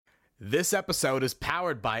This episode is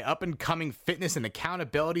powered by up-and-coming fitness and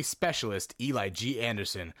accountability specialist Eli G.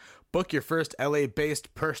 Anderson. Book your first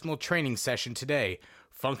LA-based personal training session today.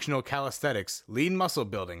 Functional calisthenics, lean muscle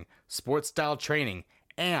building, sports-style training,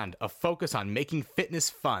 and a focus on making fitness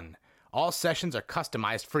fun. All sessions are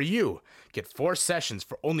customized for you. Get 4 sessions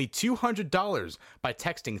for only $200 by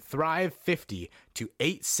texting THRIVE50 to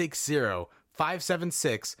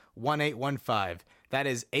 860-576-1815. That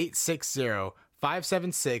is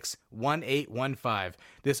 860-576-1815.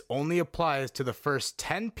 This only applies to the first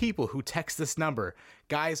 10 people who text this number.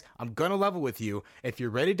 Guys, I'm gonna level with you. If you're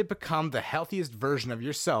ready to become the healthiest version of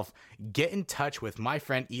yourself, get in touch with my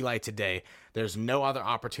friend Eli today. There's no other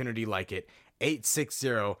opportunity like it.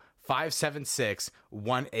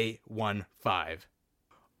 860-576-1815.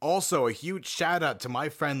 Also, a huge shout out to my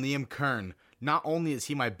friend Liam Kern. Not only is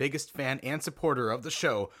he my biggest fan and supporter of the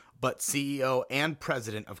show, but CEO and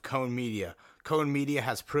president of Cone Media. Cone Media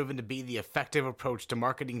has proven to be the effective approach to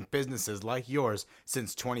marketing businesses like yours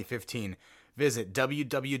since 2015. Visit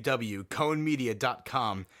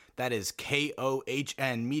www.conemedia.com. That is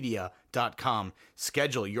KOHN media.com.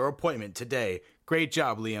 Schedule your appointment today. Great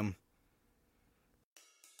job, Liam.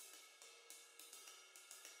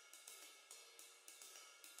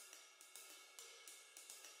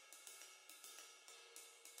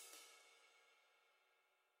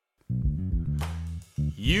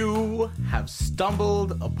 You have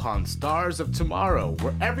stumbled upon Stars of Tomorrow,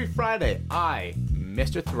 where every Friday I,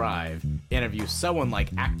 Mr. Thrive, interview someone like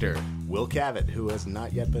actor Will Cavitt, who has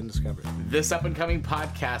not yet been discovered. This up-and-coming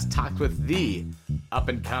podcast talked with the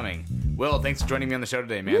up-and-coming. Will, thanks for joining me on the show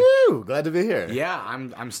today, man. Woo! Glad to be here. Yeah,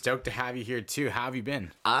 I'm stoked to have you here too. How have you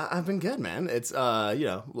been? I've been good, man. It's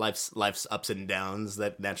life's ups and downs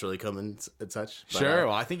that naturally come and such. But, Sure.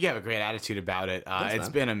 Well, I think you have a great attitude about it. Thanks, It's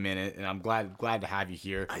man. been a minute, and I'm glad to have you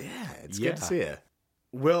here. Yeah, it's good to see you.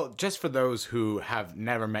 Will, just for those who have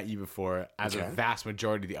never met you before, as a Okay. vast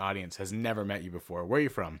majority of the audience has never met you before, where are you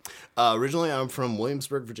from? Originally, I'm from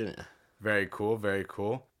Williamsburg, Virginia. Very cool, very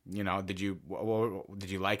cool. You know, did you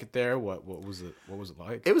like it there? What was it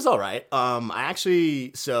like? It was all right. While I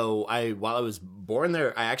was born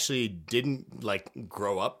there, I actually didn't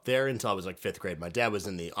grow up there until I was 5th grade. My dad was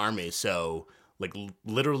in the Army, so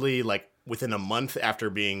literally within a month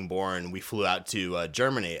after being born, we flew out to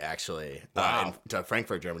Germany, actually. Wow. To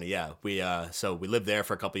Frankfurt, Germany, yeah. We lived there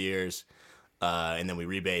for a couple years, and then we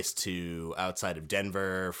rebased to outside of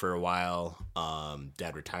Denver for a while.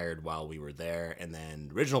 Dad retired while we were there, and then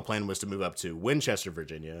the original plan was to move up to Winchester,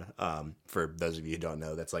 Virginia. For those of you who don't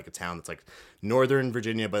know, that's a town that's northern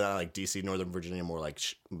Virginia, but not like D.C., northern Virginia, more like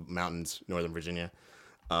mountains, northern Virginia.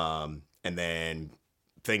 And then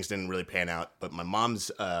things didn't really pan out, but my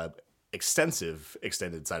mom's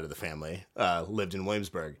extended side of the family lived in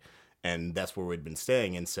Williamsburg, and that's where we'd been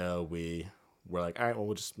staying, and so we were like, all right, well,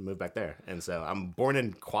 we'll just move back there. And so I'm born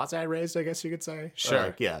and quasi-raised, I guess you could say.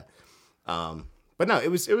 Sure. Yeah. But no,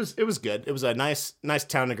 it was good. It was a nice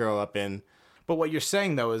town to grow up in. But what you're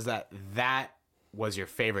saying though is that was your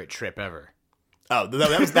favorite trip ever. Oh,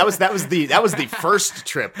 that was the first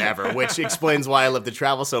trip ever, which explains why I love to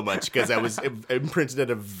travel so much, because I was imprinted at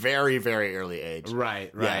a very, very early age.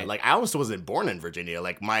 Right. Yeah, I almost wasn't born in Virginia.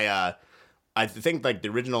 I think the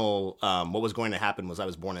original what was going to happen was I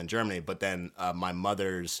was born in Germany, but then my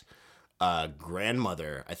mother's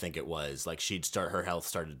grandmother, I think it was, her health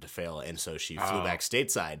started to fail, and so she flew back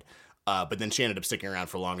stateside. But then she ended up sticking around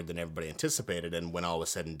for longer than everybody anticipated, and when all was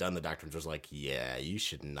said and done, the doctor was like, "Yeah, you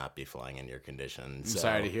should not be flying in your condition." So, I'm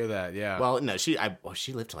sorry to hear that. Yeah. well, no, she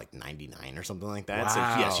lived to 99 or something like that. Wow. So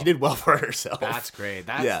yeah, she did well for herself. That's great.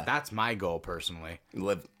 That's my goal personally.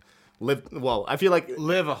 Live. Well, I feel like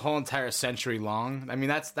Live a whole entire century long. I mean,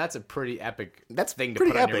 that's a pretty epic thing to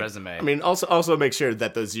pretty put on epic. your resume. I mean, also make sure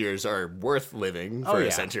that those years are worth living for yeah.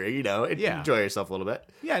 a century. Yeah. Enjoy yourself a little bit.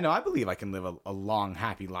 Yeah, no, I believe I can live a long,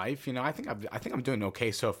 happy life. You know, I think I'm doing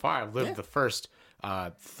okay so far. I've lived the first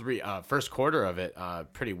first quarter of it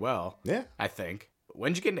pretty well. Yeah. I think.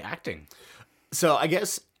 When did you get into acting? So I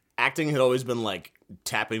guess acting had always been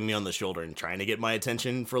tapping me on the shoulder and trying to get my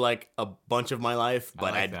attention for a bunch of my life,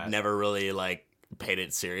 but like I'd that. never really paid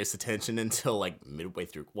it serious attention until midway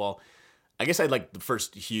through. Well, I guess I'd the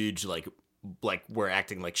first huge where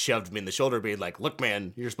acting shoved me in the shoulder, being look,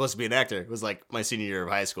 man, you're supposed to be an actor. It was my senior year of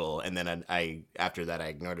high school, and then I after that I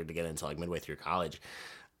ignored it again until midway through college.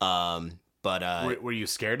 But Were you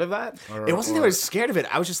scared of that? it wasn't that I was scared of it.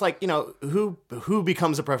 I was just who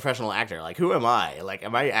becomes a professional actor? Who am I?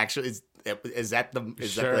 Am I actually? Is that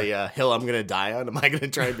the hill I'm gonna die on? Am I gonna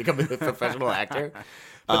try and become a professional actor?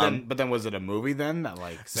 But then was it a movie then that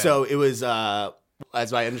said, So it was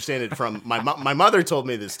as I understand it from my mother told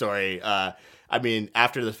me this story. I mean,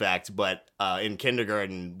 after the fact, but in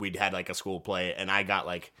kindergarten we'd had like a school play, and I got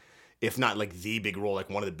like, if not like the big role, like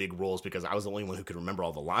one of the big roles, because I was the only one who could remember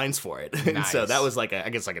all the lines for it. And so that was like I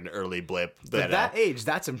guess like an early blip. At that age,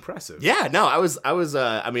 that's impressive. Yeah, no, I was.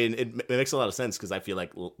 I mean, it makes a lot of sense because I feel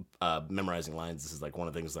like memorizing lines. This is like one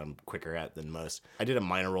of the things that I'm quicker at than most. I did a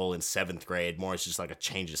minor role in 7th grade. More, it's just like a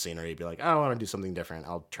change of scenery. Be like, I want to do something different.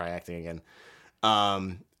 I'll try acting again.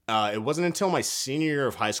 It wasn't until my senior year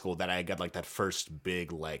of high school that I got like that first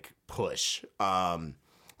big like push.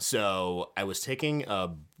 So I was taking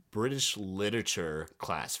a British literature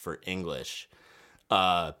class for English,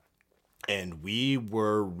 and we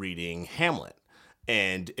were reading Hamlet,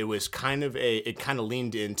 and it was kind of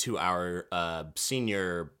leaned into our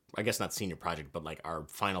senior, I guess not senior project, but like our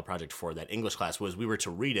final project for that English class was we were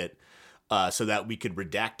to read it so that we could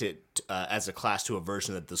redact it as a class to a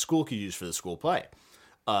version that the school could use for the school play.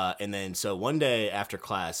 And then so one day after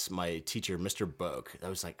class, my teacher, Mr. Boak,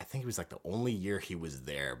 I think it was like the only year he was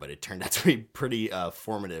there, but it turned out to be pretty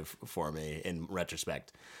formative for me in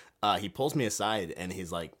retrospect. He pulls me aside and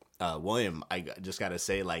he's like, William, I just got to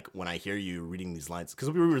say, like, when I hear you reading these lines,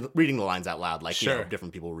 because we were reading the lines out loud, like, you know,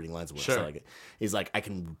 different people reading lines. Sure. So, like, he's like, I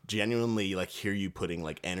can genuinely, like, hear you putting,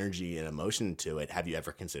 like, energy and emotion to it. Have you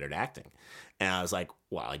ever considered acting? And I was like,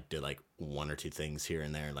 well, I did, like, 1 or 2 things here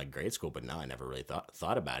and there in, like, grade school, but no, I never really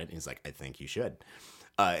thought about it. And he's like, I think you should.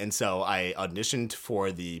 And so I auditioned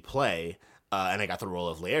for the play, and I got the role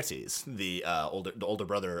of Laertes, the older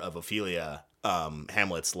brother of Ophelia,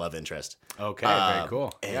 Hamlet's love interest. Okay, very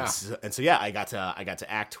cool. And so yeah, I got to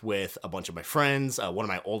act with a bunch of my friends. One of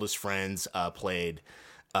my oldest friends played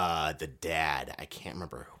the dad. I can't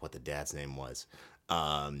remember what the dad's name was.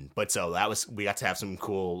 But so we got to have some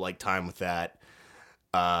cool like time with that.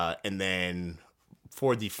 And then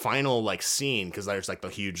for the final like scene, because there's like the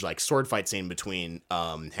huge like sword fight scene between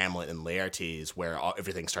Hamlet and Laertes, where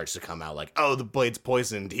everything starts to come out like, oh, the blade's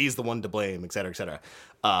poisoned, he's the one to blame, et cetera, et cetera.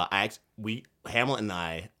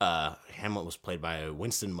 Hamlet was played by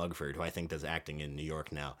Winston Mugford, who I think does acting in New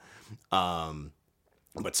York now.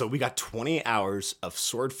 But so we got 20 hours of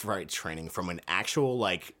sword fight training from an actual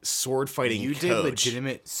like sword fighting coach. You did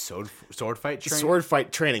legitimate sword fight training? Sword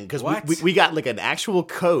fight training, because we got like an actual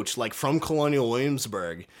coach like from Colonial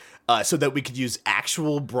Williamsburg, so that we could use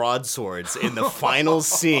actual broadswords in the final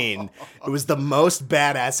scene. It was the most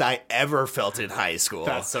badass I ever felt in high school.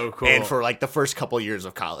 That's so cool. And for like the first couple years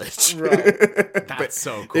of college. Right. That's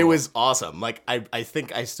so cool. It was awesome. Like I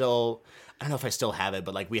think I don't know if I still have it,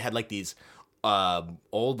 but like we had like these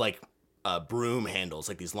old like broom handles,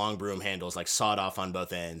 like these long broom handles, like sawed off on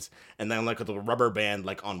both ends, and then like with a rubber band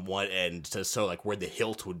like on one end so like where the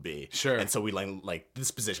hilt would be. Sure. And so we like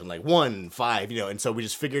this position like 1, 5, you know, and so we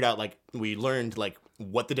just figured out like we learned like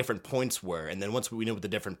what the different points were, and then once we knew what the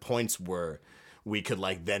different points were, we could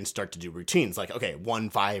like then start to do routines like, okay, 1,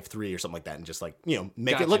 5, 3 or something like that, and just like, you know,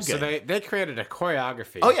 make it look good. So they created a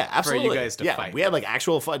choreography. Oh yeah, absolutely. For you guys to fight. We had like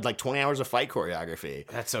actual fight, like 20 hours of fight choreography.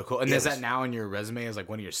 That's so cool. And is that now in your resume as like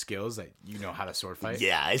one of your skills that you know how to sword fight?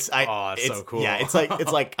 Yeah, it's so cool. Yeah, it's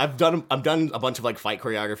like I've done a bunch of like fight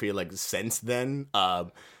choreography like since then.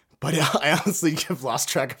 But I honestly have lost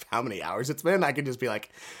track of how many hours it's been. I could just be like,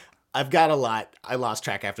 I've got a lot. I lost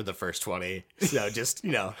track after the first 20. So just,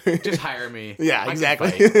 you know. Just hire me. Yeah,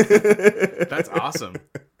 exactly. That's awesome.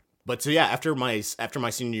 But so yeah, after my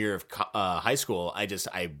senior year of high school,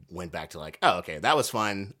 I went back to like, oh, okay, that was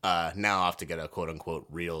fun. Now I have to get a quote unquote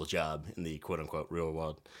real job in the quote unquote real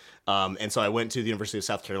world. And so I went to the University of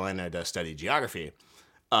South Carolina to study geography.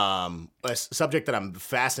 A subject that I'm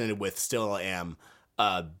fascinated with, still am.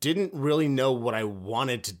 Didn't really know what I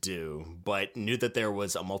wanted to do, but knew that there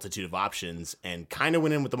was a multitude of options, and kind of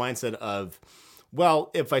went in with the mindset of, well,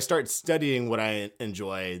 if I start studying what I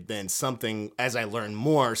enjoy, then something, as I learn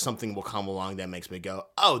more, something will come along that makes me go,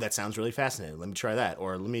 oh, that sounds really fascinating. Let me try that.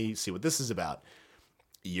 Or let me see what this is about.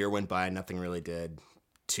 A year went by, nothing really did.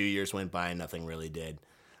 2 years went by, nothing really did.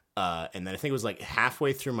 And then I think it was like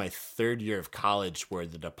halfway through my 3rd year of college where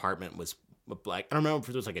the department was like, I don't remember if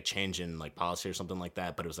there was like a change in like policy or something like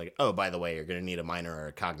that, but it was like, oh, by the way, you're going to need a minor or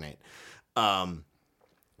a cognate.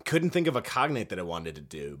 Couldn't think of a cognate that I wanted to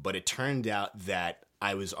do, but it turned out that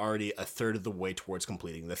I was already a third of the way towards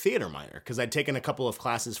completing the theater minor, because I'd taken a couple of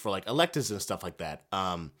classes for like electives and stuff like that.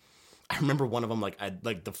 I remember one of them, like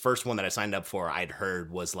the first one that I signed up for, I'd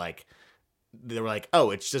heard was like, they were like, oh,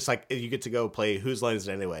 it's just like you get to go play Whose Line Is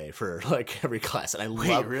It Anyway for like every class. And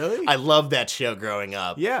I loved that show growing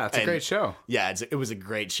up. Yeah, it's a great show. Yeah, it was a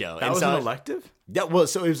great show. That was an elective? Yeah, well,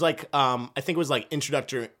 so it was like I think it was like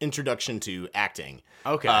introduction to acting.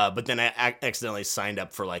 Okay. But then I accidentally signed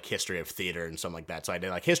up for like history of theater and something like that. So I did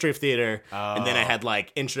like history of theater, and then I had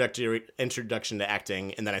like introduction to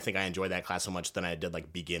acting, and then I think I enjoyed that class so much, then I did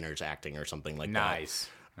like beginners acting or something like that. Nice.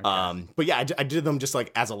 Okay. But yeah, I did them just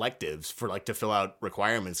like as electives for like to fill out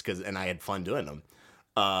requirements and I had fun doing them.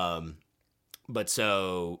 But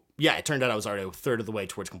so yeah, it turned out I was already a third of the way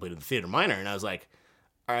towards completing the theater minor, and I was like,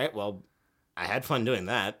 all right, well, I had fun doing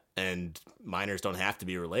that, and minors don't have to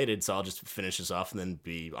be related, so I'll just finish this off and then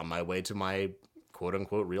be on my way to my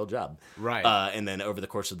quote-unquote real job. Right. And then over the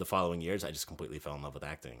course of the following years, I just completely fell in love with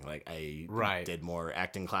acting. Like, I did more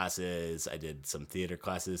acting classes, I did some theater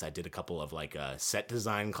classes, I did a couple of, like, set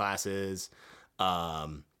design classes. But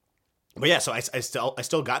yeah, so I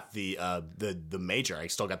still got the major, I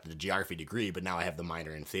still got the geography degree, but now I have the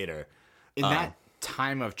minor in theater. In that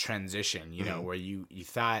time of transition, you know, where you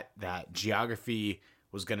thought that geography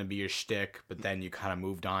was going to be your shtick, but then you kind of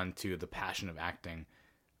moved on to the passion of acting.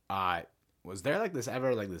 Was there like this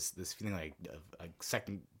feeling like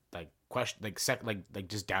second like question like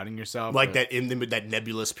just doubting yourself, like that that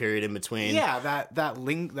nebulous period in between? Yeah, that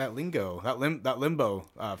limbo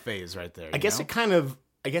phase right there. I guess it kind of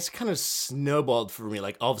snowballed for me.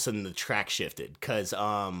 Like all of a sudden the track shifted because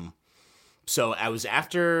so I was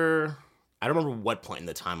after. I don't remember what point in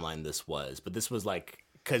the timeline this was, but this was like,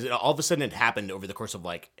 because all of a sudden it happened over the course of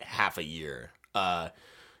like half a year.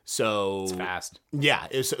 So it's fast. Yeah.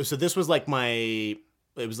 So this was like it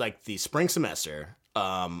was like the spring semester.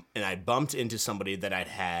 And I bumped into somebody that I'd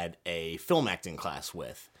had a film acting class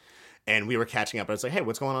with, and we were catching up. I was like, hey,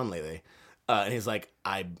 what's going on lately? And he's like,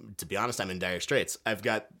 to be honest, I'm in dire straits. I've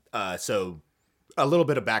got, so a little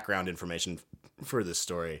bit of background information for this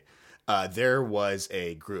story. There was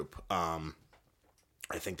a group,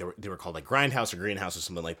 I think they were called like Grindhouse or Greenhouse or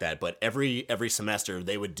something like that. But every semester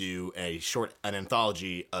they would do an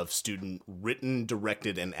anthology of student written,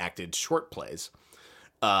 directed, and acted short plays.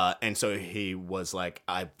 And so he was like,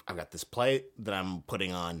 I've got this play that I'm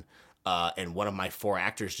putting on, and one of my 4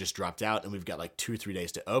 actors just dropped out, and we've got like 2 or 3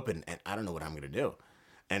 days to open, and I don't know what I'm going to do.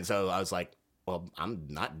 And so I was like, well, I'm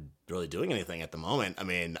not really doing anything at the moment. I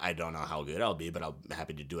mean, I don't know how good I'll be, but I'm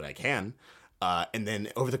happy to do what I can. And then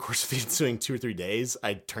over the course of the ensuing 2 or 3 days,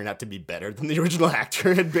 I turned out to be better than the original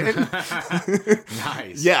actor had been.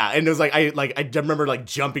 Nice. Yeah, and it was like I remember like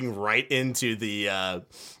jumping right into the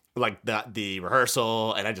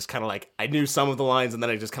rehearsal, and I just kind of like I knew some of the lines, and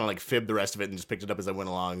then I just kind of like fibbed the rest of it and just picked it up as I went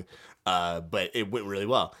along. But it went really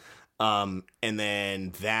well. And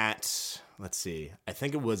then let's see, I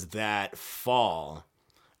think it was that fall.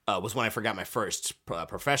 Was when I forgot my first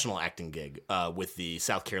professional acting gig with the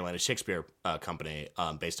South Carolina Shakespeare Company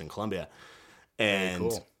based in Columbia. And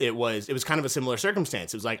cool. it was kind of a similar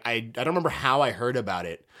circumstance. It was like, I don't remember how I heard about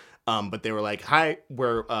it, but they were like, hi,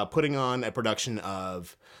 we're putting on a production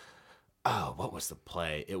of, what was the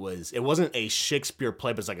play? It wasn't a Shakespeare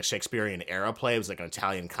play, but it's like a Shakespearean era play. It was like an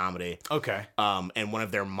Italian comedy. Okay. And one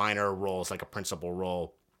of their minor roles, like a principal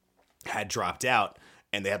role, had dropped out,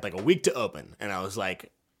 and they had like a week to open. And I was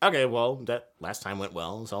like, okay, well, that last time went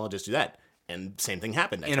well, so I'll just do that. And same thing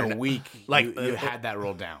happened. In a week, you had that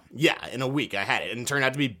roll down. Yeah, in a week I had it, and it turned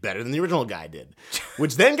out to be better than the original guy did.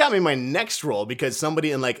 Which then got me my next role, because somebody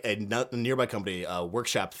in like a nearby company, not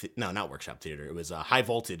workshop theater, it was a high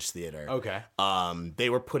voltage theater. Okay. They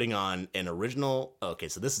were putting on an original. Okay,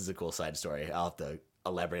 so this is a cool side story. I'll have to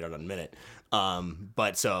elaborate on it in a minute.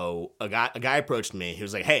 But so a guy approached me. He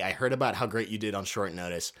was like, "Hey, I heard about how great you did on short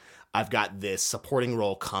notice. I've got this supporting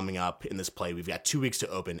role coming up in this play. We've got 2 weeks to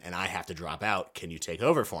open, and I have to drop out. Can you take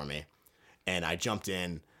over for me?" And I jumped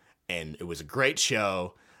in, and it was a great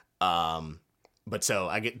show. But so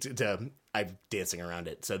I I'm dancing around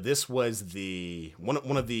it. So this was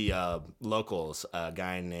one of the locals, a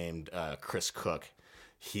guy named Chris Cook.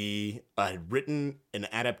 He had written an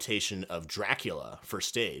adaptation of Dracula for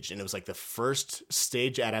stage, and it was like the first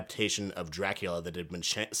stage adaptation of Dracula that had been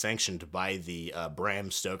sanctioned by the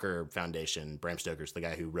Bram Stoker Foundation. Bram Stoker's the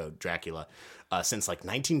guy who wrote Dracula, since like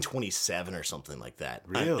 1927 or something like that.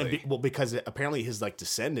 Really? Because apparently his like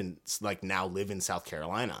descendants like now live in South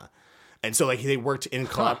Carolina. And so like they worked in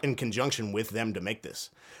conjunction with them to make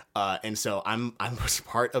this. And so I was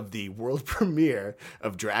part of the world premiere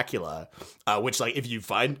of Dracula, which like if you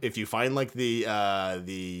find like the what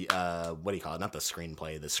do you call it? Not the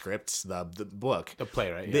screenplay, the script, the book, the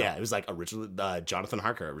play, right? Yeah, it was like originally Jonathan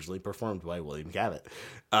Harker, originally performed by William Cavitt.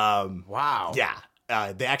 Wow. Yeah.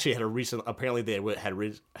 they actually had a recent. Apparently, they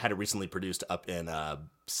had it recently produced up in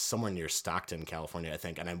somewhere near Stockton, California, I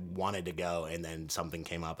think. And I wanted to go, and then something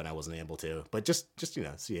came up, and I wasn't able to. But just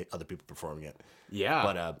see other people performing it. Yeah.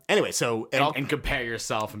 But anyway, so and compare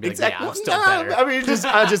yourself and be exactly. like, yeah, I'm still better. I mean,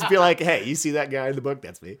 I'll just be like, hey, you see that guy in the book?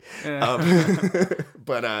 That's me.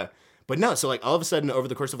 But no. So like all of a sudden, over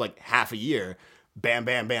the course of like half a year, bam,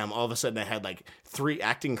 bam, bam. All of a sudden, I had like 3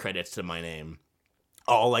 acting credits to my name.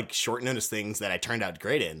 All like short notice things that I turned out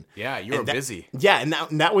great in. Yeah, you were busy. Yeah, and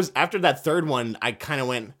that was after that third one. I kind of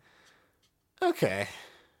went, okay,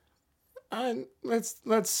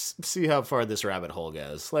 let's see how far this rabbit hole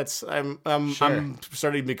goes. I'm starting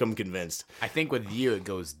to become convinced. I think with you it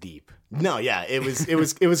goes deep. No, yeah, it was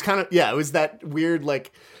kind of it was that weird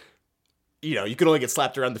like, you can only get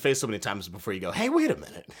slapped around the face so many times before you go, hey, wait a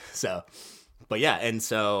minute. So. But yeah, and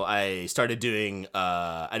so I started doing,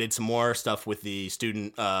 I did some more stuff with the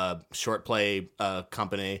student short play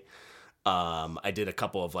company. I did a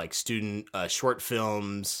couple of like student short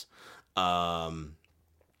films. And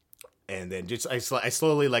then I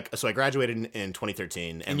slowly so I graduated in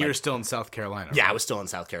 2013. And you were still in South Carolina. Yeah, right? I was still in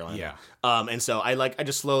South Carolina. Yeah. And so I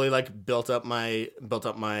just slowly built up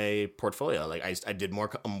my portfolio. Like I did more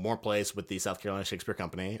plays with the South Carolina Shakespeare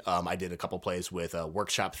Company. I did a couple plays with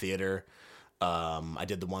Workshop Theater. I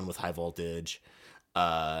did the one with High Voltage,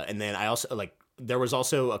 and then I also there was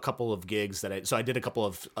also a couple of gigs that I did a couple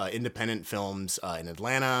of independent films in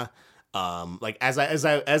Atlanta.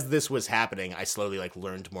 As this was happening, I slowly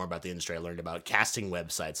learned more about the industry. I learned about casting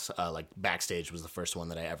websites. Backstage was the first one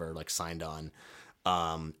that I ever signed on,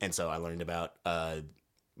 and so I learned about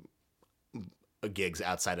gigs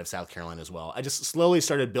outside of South Carolina as well. I just slowly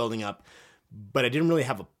started building up. But I didn't really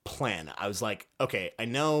have a plan. I was like, okay, I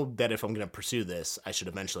know that if I'm going to pursue this, I should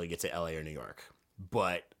eventually get to LA or New York.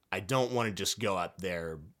 But I don't want to just go out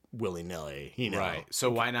there willy-nilly, Right. So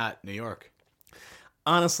why not New York?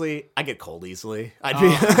 Honestly, I get cold easily.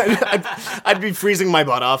 I'd be freezing my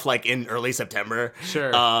butt off in early September.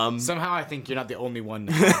 Sure. Somehow I think you're not the only one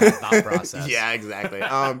to have that thought process. Yeah, exactly.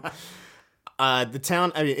 The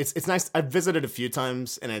town, I mean, it's nice. I've visited a few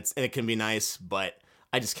times, and it can be nice, but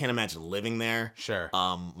I just can't imagine living there. Sure.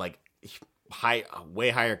 Way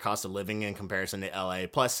higher cost of living in comparison to LA.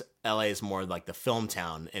 Plus, LA is more like the film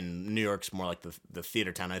town, and New York's more like the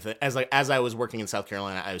theater town. As I was working in South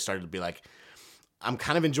Carolina, I started to be like, I'm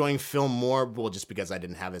kind of enjoying film more, well, just because I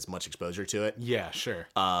didn't have as much exposure to it. Yeah, sure.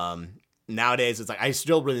 Nowadays, it's I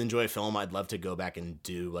still really enjoy film. I'd love to go back and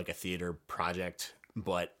do a theater project,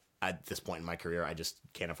 but at this point in my career, I just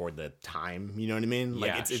can't afford the time. You know what I mean?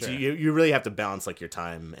 Sure. You really have to balance your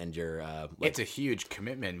time and your. It's a huge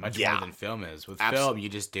commitment, much more than film is. With film, you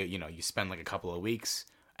just do. You spend a couple of weeks.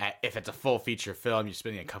 If it's a full feature film, you're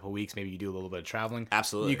spending a couple of weeks. Maybe you do a little bit of traveling.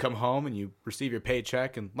 Absolutely. You come home and you receive your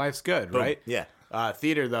paycheck, and life's good, Boom. right? Yeah.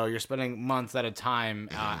 Theater, though, you're spending months at a time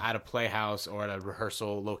at a playhouse or at a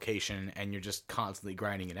rehearsal location, and you're just constantly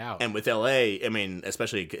grinding it out. And with LA, I mean,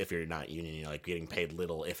 especially if you're not union, you're getting paid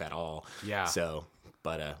little, if at all. Yeah. So,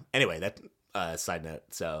 but anyway, that side note.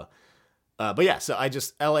 So, but yeah, so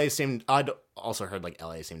LA seemed. I'd also heard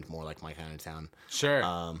LA seemed more like my kind of town.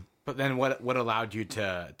 Sure. But then what allowed you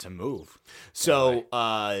to move? So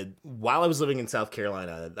while I was living in South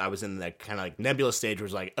Carolina, I was in that kind of nebulous stage where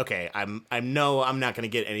it's okay, I know I'm not going to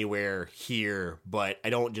get anywhere here, but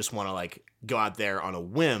I don't just want to go out there on a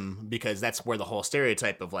whim, because that's where the whole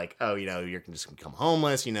stereotype of you're just going to become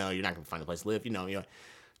homeless, you're not going to find a place to live,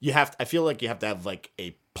 you have to, I feel like you have to have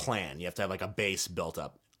a plan. You have to have a base built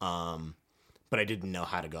up. But I didn't know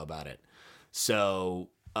how to go about it. So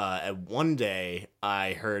one day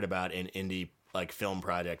I heard about an indie film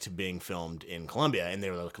project being filmed in Colombia, and they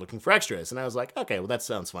were looking for extras, and I was like, okay, well, that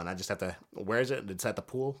sounds fun. I just have to, where is it? It's at the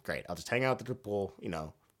pool. Great. I'll just hang out at the pool,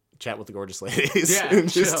 chat with the gorgeous ladies. Yeah,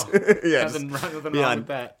 just, yeah, nothing wrong with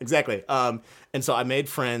that. Exactly. And so I made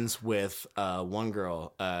friends with one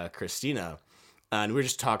girl, Christina, and we were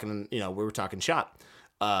just talking, we were talking shop.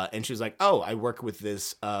 And she was like, oh, I work with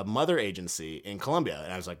this mother agency in Colombia.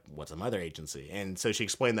 And I was like, what's a mother agency? And so she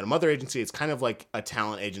explained that a mother agency is kind of like a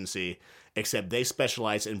talent agency, except they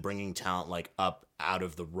specialize in bringing talent up out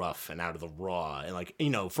of the rough and out of the raw,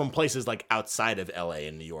 and from places outside of LA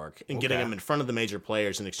and New York, and getting them in front of the major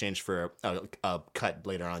players in exchange for a cut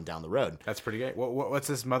later on down the road. That's pretty great. What's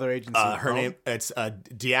this mother agency? Her name, it's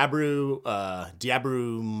Diabru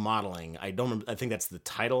Modeling. I think that's the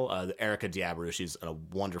title. Erica Diabru. She's a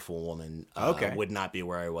wonderful woman. Would not be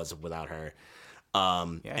where I was without her.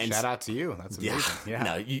 Shout out to you. That's amazing. Yeah.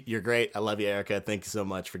 No, you're great. I love you, Erica. Thank you so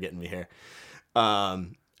much for getting me here.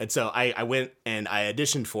 And so I went and I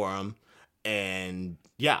auditioned for him, And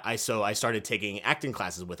yeah, I started taking acting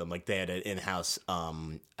classes with them. Like they had an in-house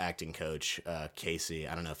acting coach, Casey.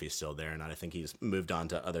 I don't know if he's still there or not. I think he's moved on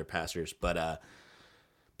to other pastors. But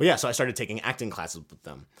yeah, so I started taking acting classes with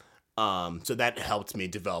them. So that helped me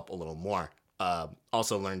develop a little more.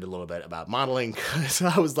 Also learned a little bit about modeling because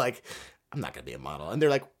I was like, I'm not gonna be a model, and they're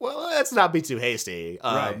like, well, let's not be too hasty.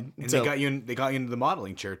 Right, and so, they got you into the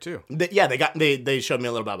modeling chair too. They showed me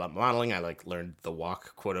a little bit about modeling. I like learned the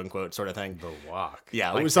walk, quote unquote, sort of thing. The walk,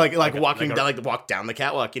 yeah, it was like walking down, like walk down the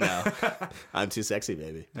catwalk. You know, I'm too sexy,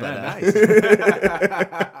 baby. But, nice.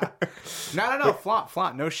 No,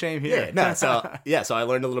 flaunt, no shame here. Yeah, no, so I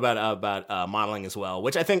learned a little bit about modeling as well,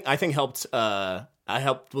 which I think helped. I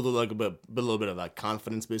helped with a little bit of like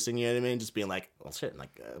confidence boosting, you know what I mean? Just being like, well, shit,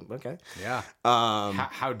 like, okay. Yeah.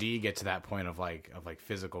 How do you get to that point of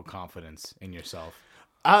physical confidence in yourself?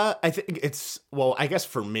 I think I guess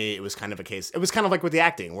for me, it was kind of a case. It was kind of like with the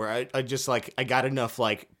acting where I just like, I got enough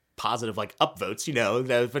like positive like upvotes, you know,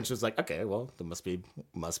 that eventually was like, okay, well, that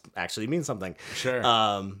must actually mean something. Sure.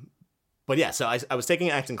 But yeah, so I was taking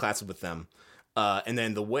acting classes with them. And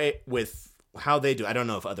then the way with how they do, I don't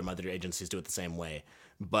know if other mother agencies do it the same way,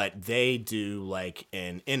 but they do like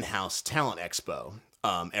an in-house talent expo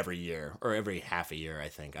every year or every half a year, I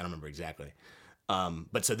think. I don't remember exactly.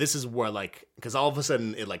 But so this is where like, because all of a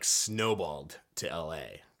sudden it like snowballed to LA.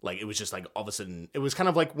 Like it was just like all of a sudden, it was kind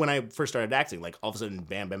of like when I first started acting, like all of a sudden,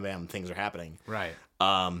 bam, bam, bam, things are happening. Right.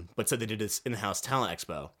 But so they did this in-house talent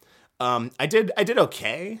expo. I did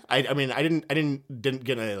okay. I mean, I didn't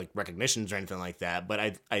get any like recognitions or anything like that, but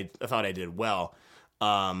I thought I did well.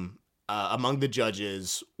 Among the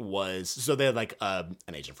judges so they had like an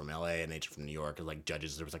agent from LA, an agent from New York, like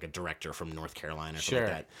judges. There was like a director from North Carolina, or something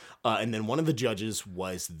like that. And then one of the judges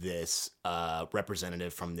was this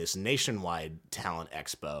representative from this nationwide talent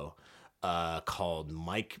expo called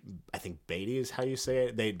Mike. I think Beatty is how you say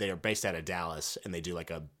it. They are based out of Dallas, and they do like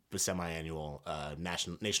a semi-annual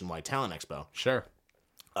nationwide talent expo. Sure.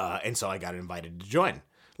 And so I got invited to join,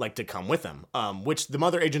 like to come with them, which the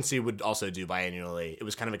mother agency would also do biannually. It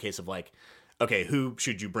was kind of a case of like, okay, who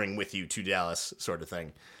should you bring with you to Dallas sort of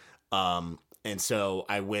thing. And so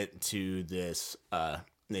I went to this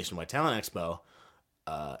nationwide talent expo,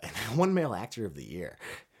 and I won Male Actor of the Year.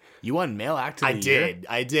 You won Male Actor of the Year?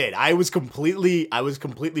 I did. I was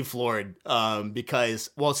completely floored because,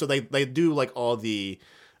 well, so they do like all the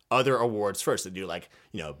other awards first. They do like,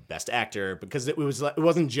 you know, best actor, because it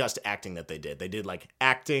wasn't just acting that they did. They did like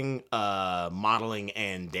acting, modeling,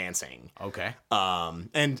 and dancing. Okay.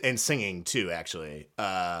 And singing too, actually.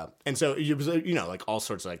 And so it was, you know, like all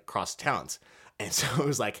sorts of like cross talents. And so it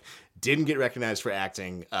was like, didn't get recognized for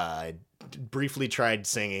acting. Briefly tried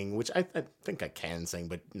singing, which I think I can sing,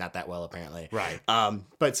 but not that well apparently. Right.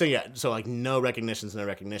 But so yeah, so like no recognitions.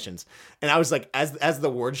 And I was like, as the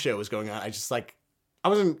award show was going on, I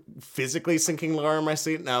wasn't physically sinking lower in my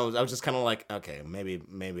seat, and I was just kind of like, okay, maybe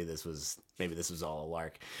this was all a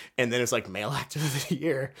lark. And then it's like Male Actor of the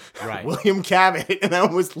Year, right? William Cavitt, and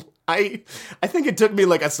I think it took me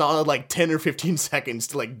like a solid like 10 or 15 seconds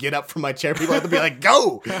to like get up from my chair. People had to be like,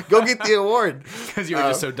 go get the award, because you were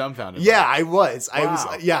just so dumbfounded. Yeah, I was. Wow.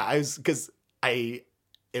 I was because it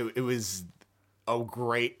was a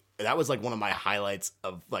great. That was like one of my highlights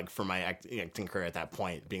of like for my acting career at that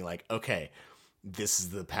point, being like, okay, this is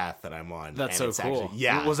the path that I'm on. That's so cool. Actually,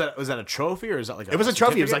 yeah. Was that a trophy, or is that like it was a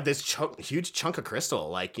trophy? It was like this huge chunk of crystal,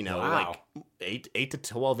 like, you know, wow, like 8 to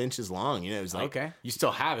 12 inches long. You know, it was like, okay. You still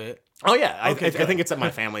have it? Oh yeah, I think it's at my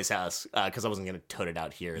family's house because I wasn't gonna tote it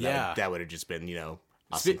out here. Yeah, that would have just been, you know,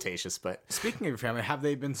 ostentatious. But speaking of your family, have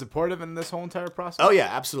they been supportive in this whole entire process? Oh yeah,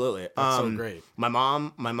 absolutely. That's so great. My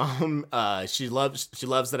mom, she loves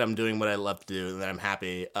that I'm doing what I love to do and that I'm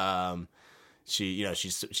happy.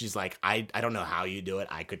 She's like, I don't know how you do it.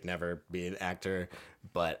 I could never be an actor,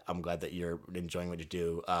 but I'm glad that you're enjoying what you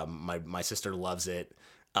do. My sister loves it.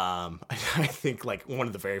 I think like one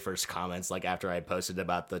of the very first comments, like after I posted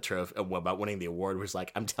about the trophy, about winning the award, was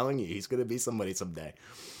like, I'm telling you, he's gonna be somebody someday.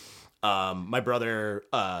 My brother,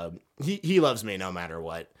 he loves me no matter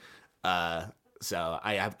what. So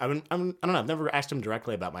I don't know. I've never asked him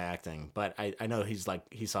directly about my acting, but I know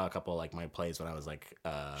he saw a couple like my plays when I was like,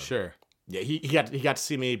 sure. Yeah, he got to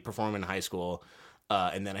see me perform in high school,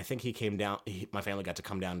 and then I think he came down. My family got to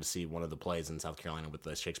come down to see one of the plays in South Carolina with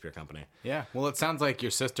the Shakespeare Company. Yeah, well, it sounds like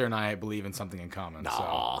your sister and I believe in something in common.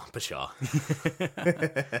 Aw, but sure.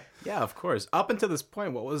 Yeah, of course. Up until this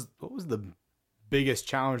point, what was the biggest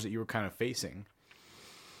challenge that you were kind of facing?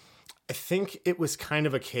 I think it was kind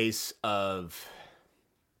of a case of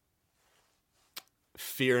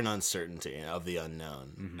fear and uncertainty of the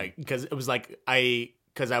unknown, because it was like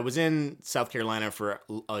because I was in South Carolina for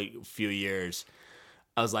a few years.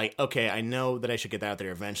 I was like, okay, I know that I should get out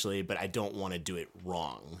there eventually, but I don't want to do it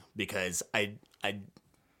wrong because it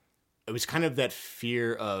was kind of that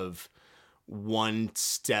fear of one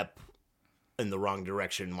step in the wrong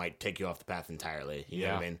direction might take you off the path entirely. You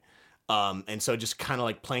know what I mean? And so just kind of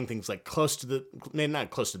like playing things like maybe not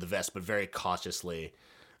close to the vest, but very cautiously,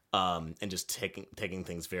 and just taking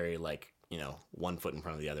things very like, one foot in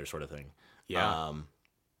front of the other sort of thing. Yeah.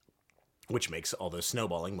 Which makes all those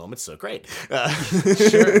snowballing moments so great.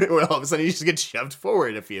 Sure. Where all of a sudden you just get shoved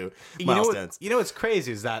forward a few milestones. You know what's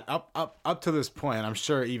crazy is that up to this point, and I'm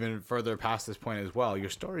sure even further past this point as well, your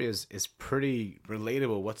story is pretty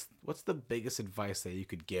relatable. What's the biggest advice that you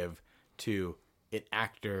could give to an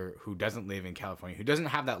actor who doesn't live in California, who doesn't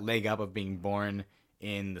have that leg up of being born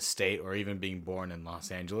in the state or even being born in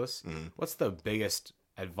Los Angeles? Mm-hmm. What's the biggest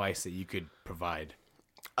advice that you could provide?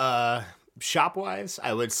 Shop wise,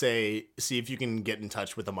 I would say see if you can get in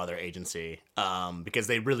touch with a mother agency, because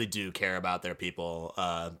they really do care about their people.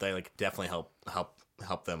 They like definitely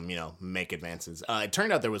help them, make advances. It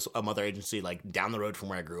turned out there was a mother agency like down the road from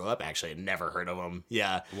where I grew up. Actually, I'd never heard of them.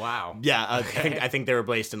 Yeah. Wow. Yeah. I think they were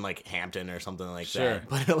based in like Hampton or something like that.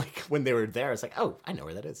 But like when they were there, I was like, oh, I know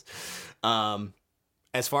where that is.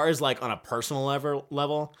 As far as like on a personal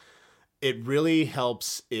level, it really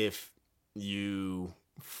helps if you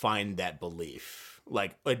find that belief,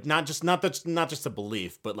 like not just a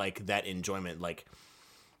belief, but like that enjoyment. Like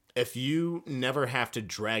if you never have to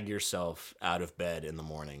drag yourself out of bed in the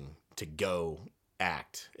morning to go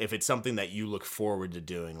act, if it's something that you look forward to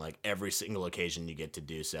doing, like every single occasion you get to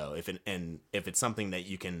do so, if it's something that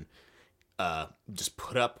you can just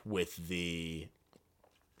put up with the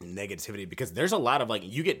negativity, because there's a lot of like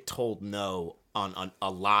you get told no on a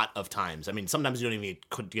lot of times. I mean, sometimes you don't even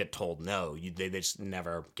get told no. They just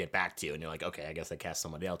never get back to you, and you're like, okay, I guess I cast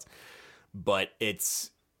somebody else. But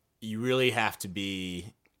you really have to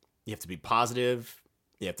be positive.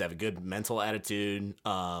 You have to have a good mental attitude.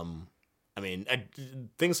 I mean,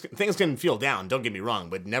 things can feel down. Don't get me wrong,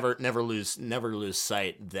 but never lose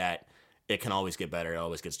sight that it can always get better. It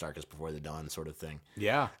always gets darkest before the dawn, sort of thing.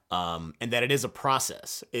 Yeah. And that it is a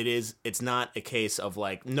process. It's not a case of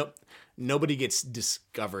like, nobody gets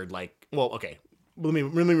discovered like, well, okay, let me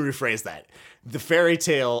rephrase that. The fairy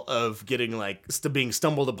tale of getting like being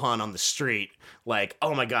stumbled upon on the street, like,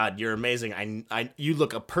 oh my God, you're amazing. You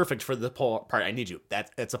look perfect for the part. I need you.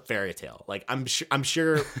 That's a fairy tale. Like I'm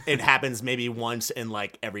sure it happens maybe once in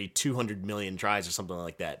like every 200 million tries or something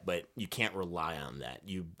like that. But you can't rely on that.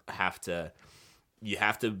 You have to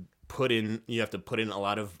put in a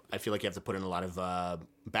lot of. I feel like you have to put in a lot of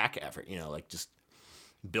back effort. Like just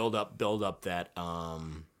build up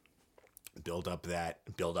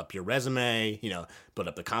your resume, build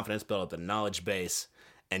up the confidence, build up the knowledge base,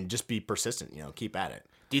 and just be persistent, keep at it.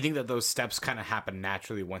 Do you think that those steps kind of happen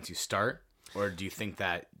naturally once you start? Or do you think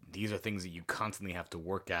that these are things that you constantly have to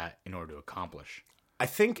work at in order to accomplish? I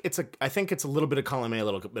think it's a little bit of column A, a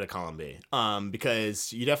little bit of column B.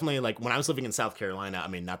 Because you definitely, like when I was living in South Carolina, I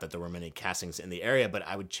mean, not that there were many castings in the area, but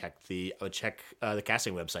I would check the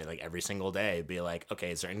casting website like every single day, be like, okay,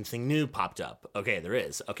 is there anything new popped up? Okay, there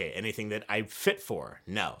is. Okay, anything that I fit for?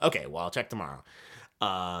 No. Okay, well, I'll check tomorrow.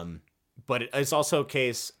 But it's also a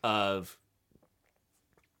case of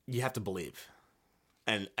you have to believe,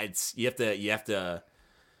 and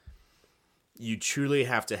you truly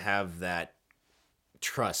have to have that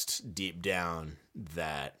trust deep down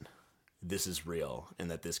that this is real and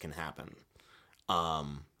that this can happen,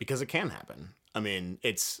 because it can happen. I mean,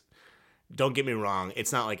 don't get me wrong,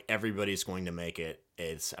 it's not like everybody's going to make it.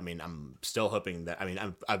 I'm still hoping that,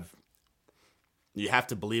 you have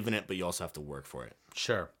to believe in it, but you also have to work for it.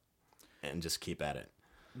 Sure. And just keep at it.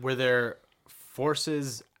 Were there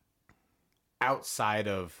forces outside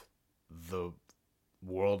of the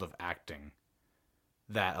world of acting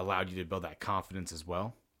that allowed you to build that confidence as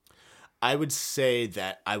well? I would say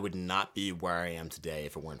that I would not be where I am today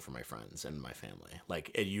if it weren't for my friends and my family.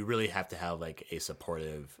 Like, you really have to have like a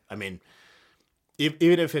supportive. I mean,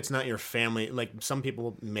 even if it's not your family, like some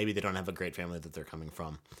people maybe they don't have a great family that they're coming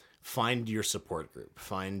from. Find your support group.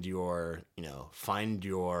 Find your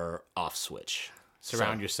off switch.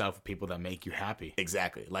 Surround yourself with people that make you happy.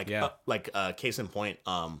 Exactly. Case in point,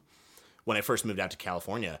 when I first moved out to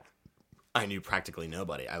California, I knew practically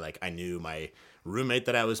nobody. I knew my roommate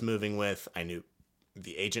that I was moving with. I knew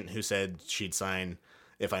the agent who said she'd sign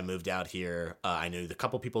if I moved out here. I knew the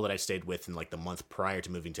couple people that I stayed with in like the month prior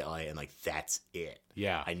to moving to LA, and like that's it.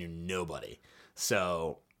 Yeah. I knew nobody.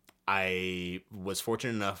 So I was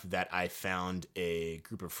fortunate enough that I found a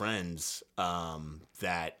group of friends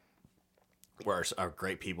that are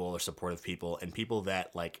great people, are supportive people, and people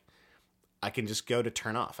that like I can just go to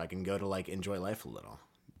turn off. I can go to like enjoy life a little.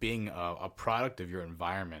 Being a product of your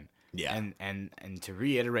environment. Yeah. And to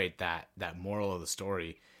reiterate that moral of the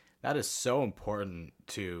story, that is so important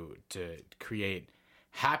to create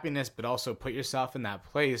happiness, but also put yourself in that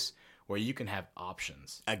place where you can have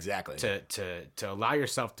options. Exactly. To allow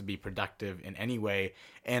yourself to be productive in any way.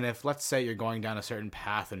 And if, let's say, you're going down a certain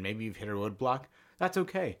path and maybe you've hit a roadblock, that's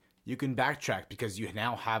okay. You can backtrack because you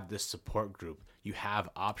now have this support group. You have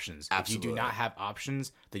options. Absolutely. If you do not have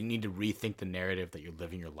options, then you need to rethink the narrative that you're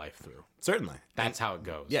living your life through. Certainly. That's how it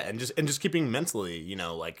goes. Yeah, and just keeping mentally,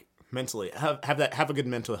 mentally have a good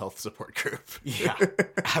mental health support group. Yeah,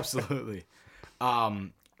 absolutely.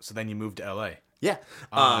 So then you moved to LA. Yeah.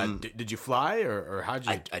 Did you fly or how'd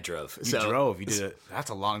you? I drove. You drove. You did it. That's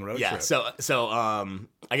a long road trip. So I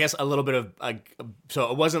guess a little bit of so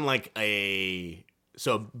it wasn't like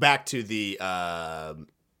back to the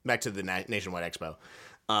Nationwide Expo.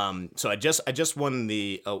 So I just won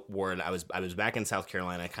the award. I was back in South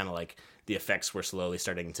Carolina. Kind of like the effects were slowly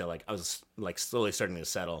starting to slowly starting to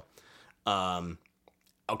settle.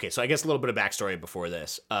 Okay, so I guess a little bit of backstory before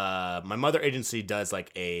this. My mother agency does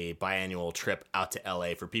like a biannual trip out to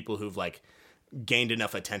LA for people who've like gained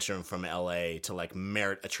enough attention from LA to like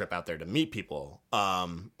merit a trip out there to meet people.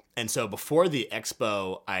 And so before the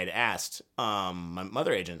expo, I'd asked my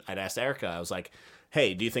mother agent, Erica, I was like,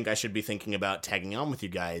 hey, do you think I should be thinking about tagging on with you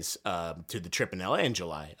guys to the trip in LA in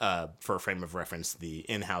July? For a frame of reference, the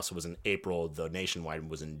in-house was in April, the nationwide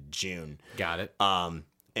was in June. Got it.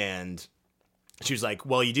 And she was like,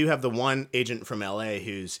 well, you do have the one agent from LA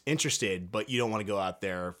who's interested, but you don't want to go out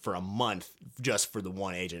there for a month just for the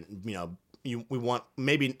one agent. We want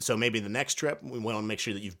maybe the next trip, we want to make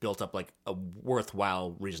sure that you've built up like a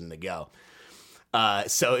worthwhile reason to go.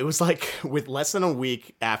 So it was like with less than a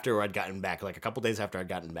week after I'd gotten back, like a couple days after I'd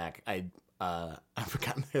gotten back, I've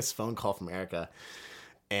gotten this phone call from Erica,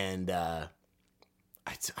 and I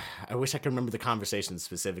wish I could remember the conversation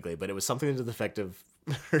specifically, but it was something to the effect of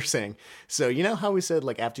her saying, so you know how we said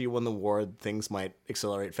like after you won the award, things might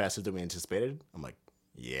accelerate faster than we anticipated? I'm like,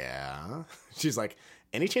 yeah. She's like,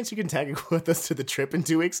 any chance you can tag with us to the trip in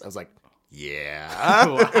 2 weeks? I was like, yeah.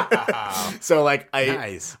 Wow. So like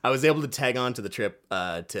I was able to tag on to the trip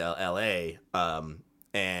to LA,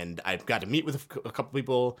 and I got to meet with a couple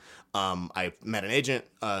people. I met an agent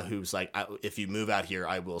who's like, if you move out here,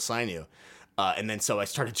 I will sign you. And then so I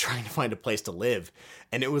started trying to find a place to live,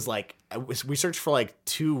 and it was like we searched for like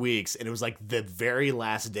 2 weeks, and it was like the very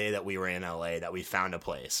last day that we were in LA that we found a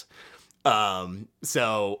place.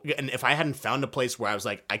 So, and if I hadn't found a place where I was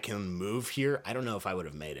like, I can move here, I don't know if I would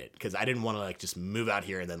have made it, because I didn't want to like just move out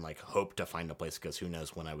here and then like hope to find a place, because who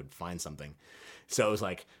knows when I would find something. So it was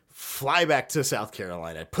like, fly back to South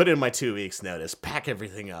Carolina, put in my 2 weeks notice, pack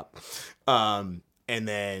everything up. And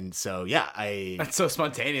then, so yeah, That's so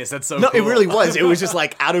spontaneous. That's so no, cool. It really was. It was just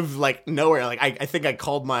like out of like nowhere. Like I think I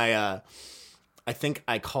called my, if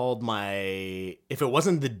it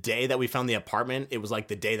wasn't the day that we found the apartment, it was like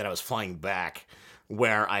the day that I was flying back,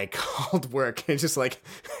 where I called work and just like,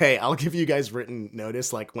 hey, I'll give you guys written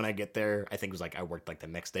notice. Like when I get there, I think it was like I worked like the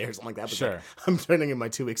next day or something like that. But sure. Like, I'm turning in my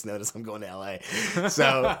 2 weeks notice. I'm going to LA.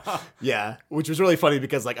 So yeah, which was really funny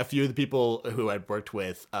because like a few of the people who I'd worked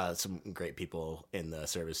with, some great people in the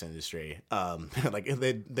service industry, like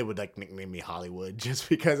they would like nickname me Hollywood just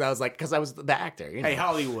because I was the actor. You know? Hey,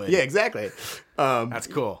 Hollywood. Yeah, exactly. That's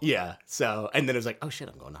cool. Yeah. So, and then it was like, oh shit,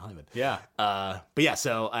 I'm going to Hollywood. Yeah. But yeah,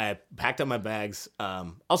 so I packed up my bags.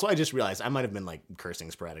 Also, I just realized I might have been like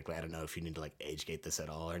cursing sporadically. I don't know if you need to like age gate this at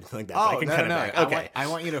all or anything like that. Oh, but I can no, kind no. of okay. I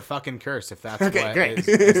want you to fucking curse if that's Okay, what great. if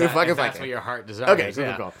Fucking that's fuck what it. your heart desires. Okay, cool,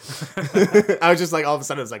 yeah. cool. I was just like, all of a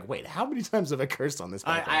sudden, I was like, wait, how many times have I cursed on this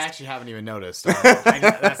podcast? I actually haven't even noticed.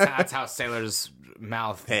 That's how sailor's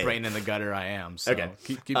mouth, brain in the gutter I am. So okay.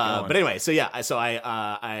 keep going. But anyway, so yeah, so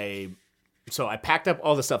I packed up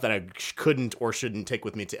all the stuff that I couldn't or shouldn't take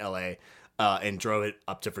with me to LA, and drove it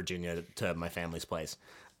up to Virginia to my family's place.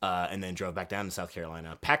 And then drove back down to South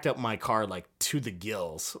Carolina. Packed up my car like to the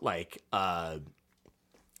gills, like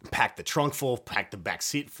packed the trunk full, packed the back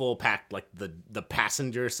seat full, packed like the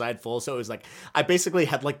passenger side full. So it was like I basically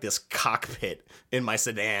had like this cockpit in my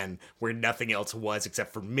sedan where nothing else was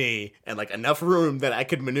except for me, and like enough room that I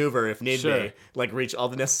could maneuver if need be, like reach all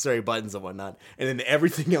the necessary buttons and whatnot. And then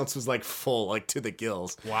everything else was like full, like to the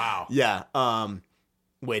gills. Wow. Yeah.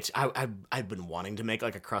 Which I've been wanting to make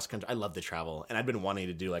like a cross country. I love to travel, and I've been wanting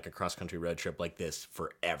to do like a cross country road trip like this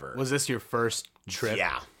forever. Was this your first trip?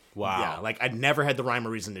 Yeah. Wow. Yeah, like I'd never had the rhyme or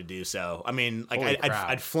reason to do so. I mean, like Holy crap.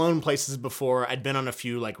 I'd flown places before. I'd been on a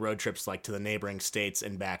few like road trips like to the neighboring states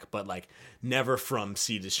and back, but like never from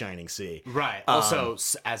sea to shining sea. Right. Also,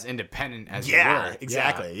 as independent as you Yeah, were.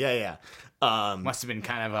 exactly. Yeah. Must have been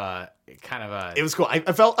kind of a. It was cool. I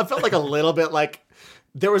felt like a little bit like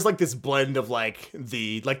there was like this blend of like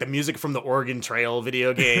the music from the Oregon Trail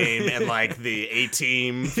video game and like the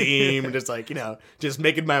A-Team theme, just like, you know, just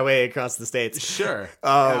making my way across the states. Sure.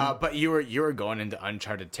 But you were going into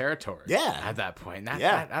uncharted territory. Yeah. At that point.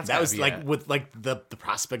 That was like with like the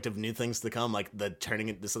prospect of new things to come, like the turning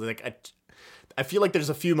it this like I feel like there's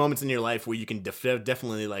a few moments in your life where you can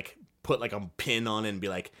definitely like put like a pin on it and be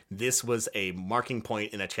like, this was a marking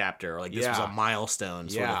point in a chapter, or like this was a milestone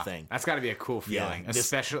sort of thing. That's got to be a cool feeling,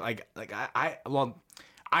 especially like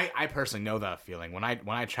I personally know that feeling when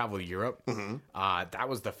I traveled Europe. That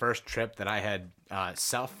was the first trip that I had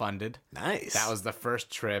self-funded. Nice. That was the first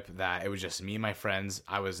trip that it was just me and my friends.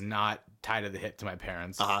 I was not tied at the hip to my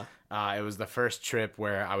parents. It was the first trip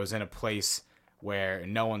where I was in a place where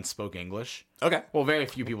no one spoke English. Okay. Well, very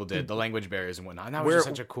few people did. The language barriers and whatnot. And that was just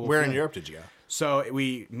such a cool Where feeling. in Europe did you go? So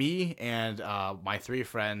me and my three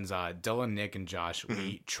friends, Dylan, Nick, and Josh,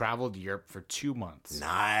 we traveled Europe for 2 months.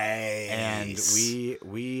 Nice. And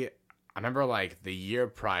I remember like the year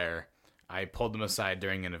prior, I pulled them aside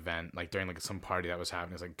during an event, like during like some party that was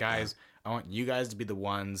happening. I was like, guys, I want you guys to be the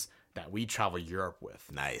ones that we travel Europe with.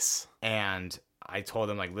 Nice. And I told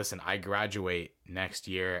them, like, listen, I graduate next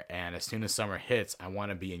year, and as soon as summer hits, I want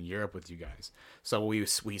to be in Europe with you guys. So we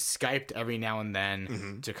Skyped every now and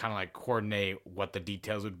then to kind of like coordinate what the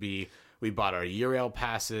details would be. We bought our Eurail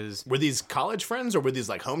passes. Were these college friends, or were these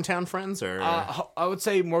like hometown friends, or? I would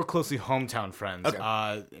say more closely hometown friends.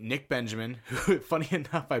 Okay. Nick Benjamin, who, funny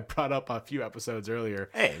enough, I brought up a few episodes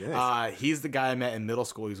earlier. Hey, nice. He's the guy I met in middle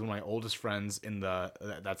school. He's one of my oldest friends in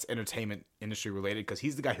that's entertainment industry related, because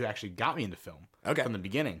he's the guy who actually got me into film. Okay. From the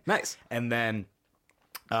beginning. Nice. And then,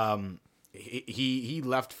 he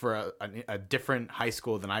left for a different high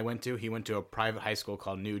school than I went to. He went to a private high school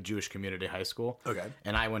called New Jewish Community High School. Okay.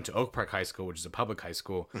 And I went to Oak Park High School, which is a public high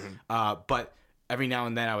school. But every now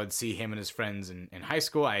and then I would see him and his friends in high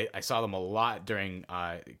school. I saw them a lot during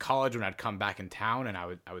college when I'd come back in town, and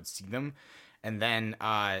I would see them. And then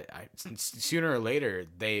sooner or later,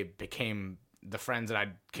 they became the friends that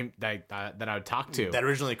I would talk to. That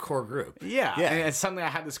originally core group. Yeah. And it's something I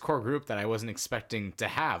had this core group that I wasn't expecting to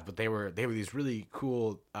have, but they were these really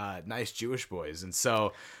cool, nice Jewish boys. And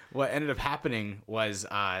so what ended up happening was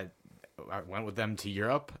I went with them to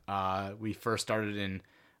Europe. We first started in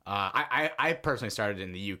I personally started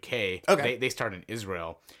in the UK. Okay. They started in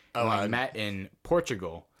Israel. And we met in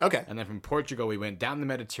Portugal. Okay. And then from Portugal, we went down the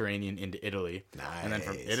Mediterranean into Italy. Nice. And then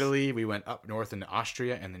from Italy, we went up north into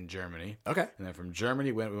Austria and then Germany. Okay. And then from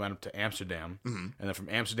Germany, we went up to Amsterdam. And then from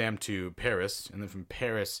Amsterdam to Paris. And then from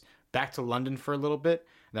Paris back to London for a little bit.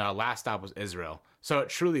 And then our last stop was Israel. So it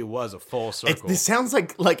truly was a full circle. This sounds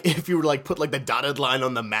like if you were like put like the dotted line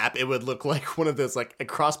on the map, it would look like one of those like a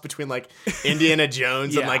cross between like Indiana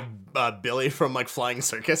Jones and like Billy from like Flying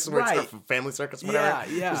Circus, where it's her family circus, whatever.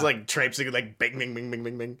 Yeah. It's like traipsing like bing, bing, bing, bing,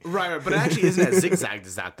 bing, bing. Right, but it actually isn't as zigzagged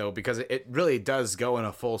as that though, because it really does go in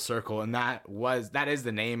a full circle, and that is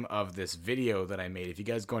the name of this video that I made. If you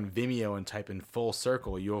guys go on Vimeo and type in "full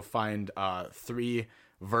circle," you'll find 3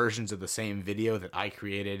 versions of the same video that I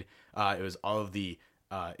created. It was all of the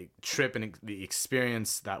trip and the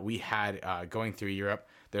experience that we had going through Europe.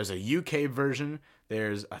 There's a UK version,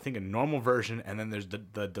 there's I think a normal version, and then there's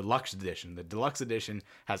the deluxe edition. The deluxe edition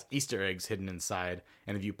has Easter eggs hidden inside,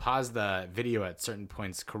 and if you pause the video at certain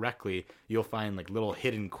points correctly, you'll find like little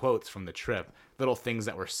hidden quotes from the trip, little things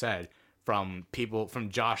that were said from people,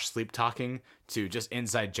 from Josh sleep talking to just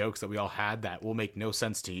inside jokes that we all had that will make no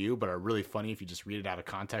sense to you but are really funny if you just read it out of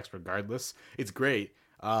context regardless. It's great.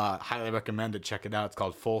 Highly recommend it. Check it out. It's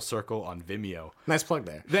called Full Circle on Vimeo. Nice plug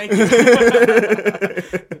there. Thank you.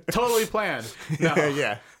 Totally planned. No.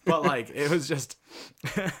 Yeah. But like it was just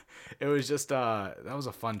that was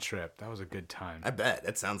a fun trip. That was a good time. I bet.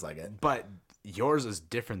 It sounds like it. But yours is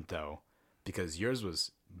different though, because yours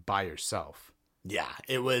was by yourself. Yeah,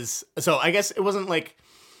 it was. So I guess it wasn't like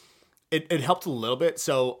it helped a little bit.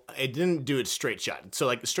 So I didn't do it straight shot. So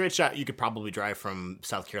like the straight shot, you could probably drive from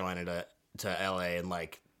South Carolina to LA in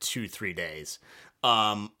like 2-3 days.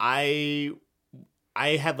 I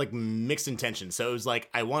had like mixed intentions. So it was like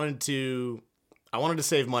I wanted to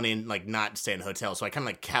save money and like not stay in a hotel. So I kind of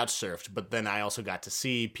like couch surfed, but then I also got to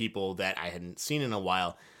see people that I hadn't seen in a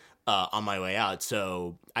while on my way out.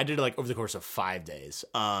 So I did it like over the course of 5 days.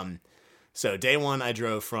 So day one I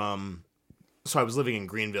drove from, so I was living in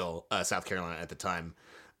Greenville, South Carolina at the time.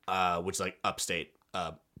 which is like upstate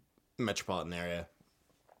metropolitan area.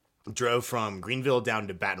 Drove from Greenville down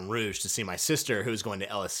to Baton Rouge to see my sister, who was going to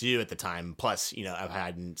LSU at the time. Plus, I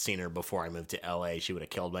hadn't seen her before I moved to LA. She would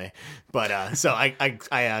have killed me. But so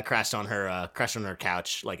I crashed on her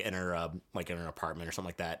couch, like in her apartment or something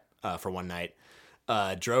like that, for one night.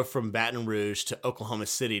 Drove from Baton Rouge to Oklahoma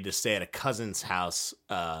City to stay at a cousin's house.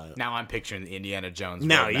 Now I'm picturing the Indiana Jones.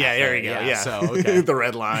 No, yeah, there you go. Yeah. So okay. The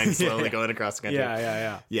red line slowly going across the country.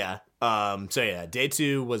 Yeah. So yeah, day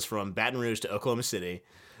 2 was from Baton Rouge to Oklahoma City.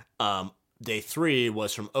 Day 3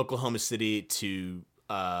 was from Oklahoma City to,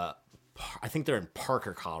 I think they're in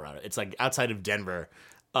Parker, Colorado. It's like outside of Denver,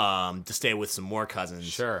 to stay with some more cousins.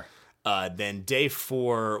 Sure. Then day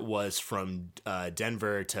 4 was from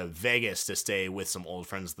Denver to Vegas to stay with some old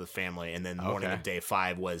friends of the family. And then the morning of day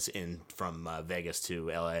 5 was from Vegas to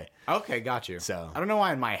LA. Okay, got you. So I don't know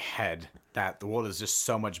why in my head that the world is just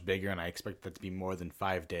so much bigger and I expect that to be more than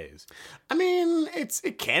 5 days. I mean,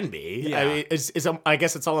 it can be. Yeah. I mean, I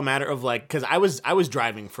guess it's all a matter of like, because I was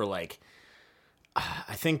driving for like,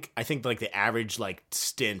 I think like the average like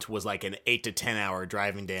stint was like an 8 to 10 hour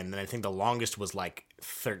driving day, and then I think the longest was like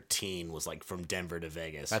 13, was like from Denver to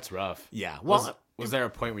Vegas. That's rough. Yeah. Well, was there a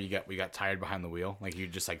point where we got tired behind the wheel? Like you're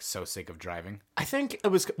just like so sick of driving? I think it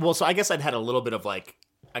was so I guess I'd had a little bit of like,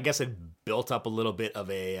 I guess I'd built up a little bit of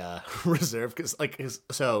a reserve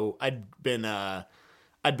so I'd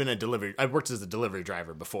worked as a delivery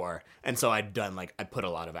driver before, and so I put a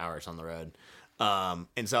lot of hours on the road.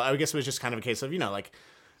 And so I guess it was just kind of a case of, like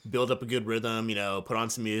build up a good rhythm, put on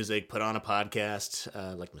some music, put on a podcast,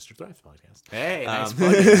 like Mr. Thrive's podcast. Hey, nice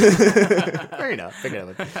plug. Fair enough.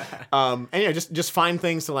 And just find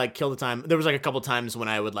things to like kill the time. There was like a couple times when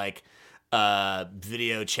I would like,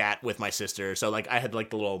 video chat with my sister. So like I had like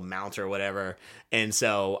the little mount or whatever. And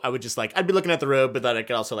so I would just like, I'd be looking at the road, but then I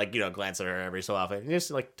could also like, glance at her every so often and just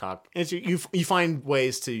like talk. And you find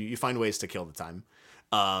ways to kill the time.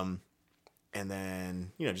 And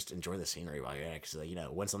then, just enjoy the scenery while you're at it.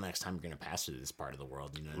 Because, when's the next time you're going to pass through this part of the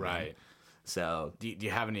world? You know what I mean? So, do you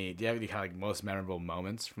have any kind of like most memorable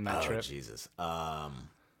moments from that trip? Oh, Jesus.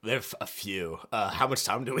 There's a few. How much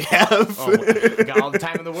time do we have? We got all the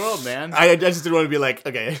time in the world, man. I just didn't want to be like,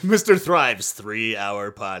 okay, Mr. Thrive's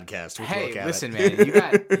 3-hour podcast. Hey, listen,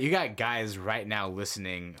 man, you got guys right now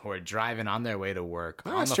listening who are driving on their way to work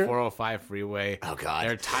on the 405 freeway. Oh, God.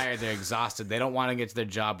 They're tired. They're exhausted. They don't want to get to their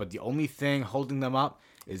job, but the only thing holding them up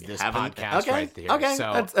is this podcast right there. Okay,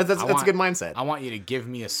 so that's a good mindset. I want you to give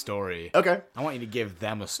me a story. Okay. I want you to give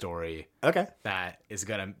them a story. Okay. That is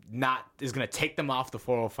gonna take them off the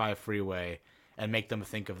 405 freeway and make them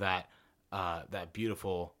think of that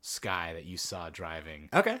beautiful sky that you saw driving.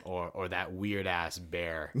 Okay. Or that weird ass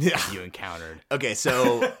bear you encountered. Okay,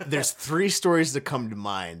 so there's 3 stories that come to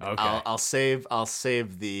mind. Okay. I'll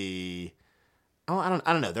save the. Oh, I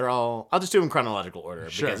don't know. They're all. I'll just do them in chronological order.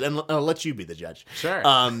 Sure. And I'll let you be the judge. Sure.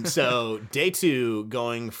 So day 2,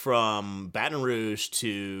 going from Baton Rouge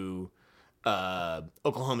to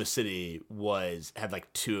Oklahoma City had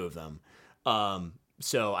like 2 of them.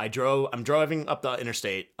 So I'm driving up the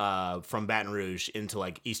interstate from Baton Rouge into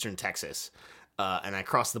like eastern Texas, and I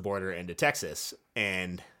crossed the border into Texas.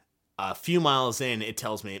 And a few miles in, my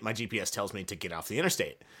GPS tells me to get off the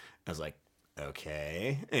interstate. I was like,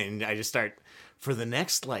 okay, and I just start. For the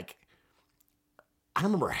next, like, I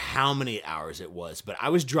don't remember how many hours it was, but I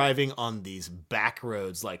was driving on these back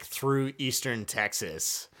roads, like, through eastern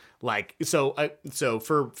Texas. Like, so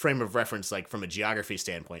for frame of reference, like, from a geography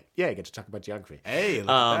standpoint, yeah, I get to talk about geography. Hey, look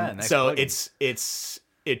at that. Nice so plugging.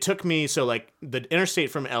 it took me, so, like, the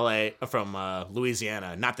interstate from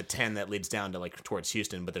Louisiana, not the 10 that leads down to, like, towards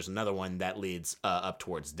Houston, but there's another one that leads up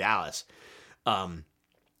towards Dallas. And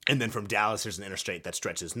then from Dallas, there's an interstate that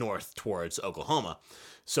stretches north towards Oklahoma.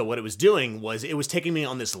 So what it was doing was it was taking me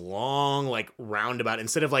on this long, like, roundabout.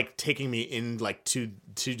 Instead of, like, taking me in, like, to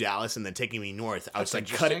Dallas and then taking me north, I was, like,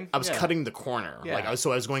 cutting the corner. Yeah. Like, I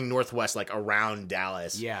was going northwest, like, around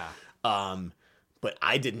Dallas. Yeah. But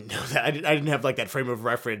I didn't know that. I didn't have, like, that frame of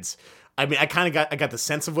reference. I mean, I got the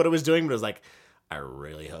sense of what it was doing, but it was like, I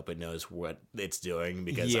really hope it knows what it's doing,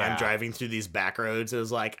 because I'm driving through these back roads. It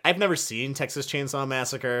was like, I've never seen Texas Chainsaw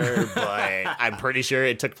Massacre, but I'm pretty sure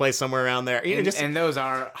it took place somewhere around there. And those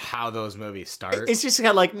are how those movies start. It's just kind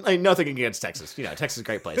of like nothing against Texas. Texas is a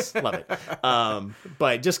great place. Love it.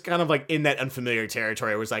 But just kind of like in that unfamiliar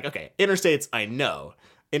territory, it was like, okay, interstates, I know.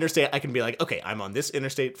 interstate, I can be like, okay, I'm on this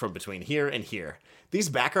interstate from between here and here. These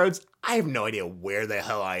back roads, I have no idea where the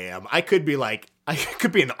hell I am. I could be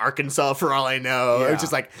in Arkansas for all I know. Yeah. Or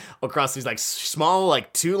just like across these like small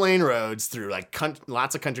like 2-lane roads through like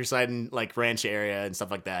lots of countryside and like ranch area and stuff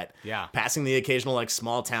like that. Yeah. Passing the occasional like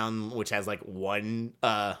small town which has like one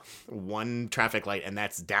traffic light, and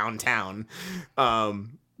that's downtown.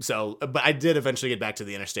 So, but I did eventually get back to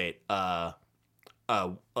the interstate,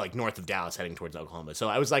 like north of Dallas, heading towards Oklahoma. So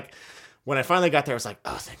I was like, when I finally got there, I was like,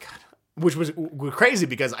 oh, thank God. Which was crazy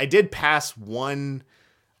because I did pass like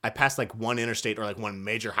one interstate or like one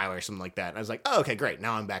major highway or something like that. And I was like, oh, okay, great.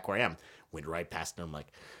 Now I'm back where I am. Went right past it. I'm like,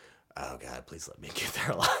 oh God, please let me get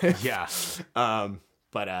there alive. Yeah.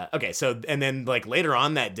 Okay. So, and then like later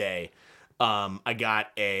on that day,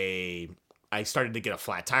 I started to get a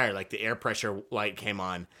flat tire. Like the air pressure light came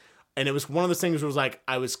on, and it was one of those things where it was like,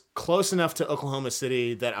 I was close enough to Oklahoma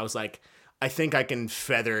City that I was like, I think I can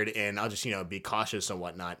feather it in. I'll just, be cautious and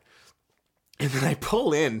whatnot. And then I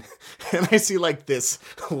pull in and I see like this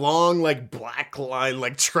long, like black line,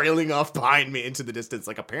 like trailing off behind me into the distance.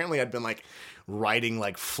 Like apparently I'd been like riding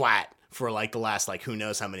like flat for like the last, like who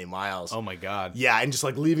knows how many miles. Oh my God. Yeah. And just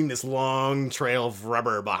like leaving this long trail of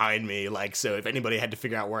rubber behind me. Like, so if anybody had to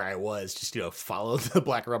figure out where I was, just, follow the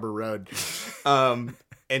black rubber road.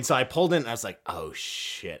 And so I pulled in and I was like, oh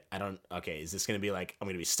shit. Okay. Is this going to be like, I'm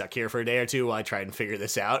going to be stuck here for a day or two while I try and figure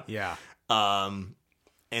this out? Yeah.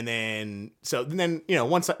 And then,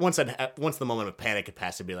 once the moment of panic had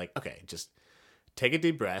passed, I'd be like, okay, just take a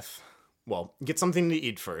deep breath. Well, get something to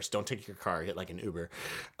eat first. Don't take your car. Get like an Uber.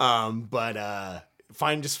 But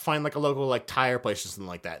find like a local like tire place or something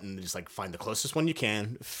like that, and just like find the closest one you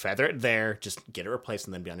can, feather it there, just get it replaced,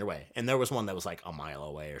 and then be on your way. And there was one that was like a mile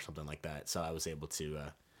away or something like that, so I was able to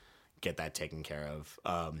get that taken care of.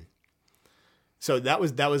 So that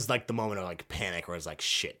was like the moment of like panic where I was like,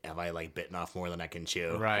 shit, have I like bitten off more than I can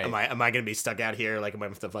chew? Right. Am I gonna be stuck out here? Like, am I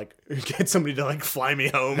gonna have to like get somebody to like fly me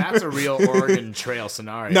home? That's a real Oregon Trail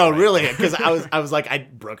scenario. No, right? really, because I was like,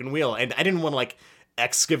 I'd broken wheel, and I didn't want to like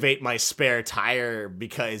excavate my spare tire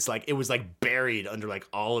because like it was like buried under like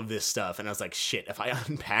all of this stuff, and I was like, shit, if I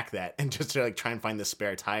unpack that and just to like try and find the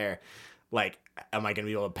spare tire, like, am I gonna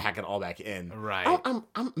be able to pack it all back in? Right.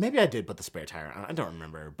 Maybe I did put the spare tire on. I don't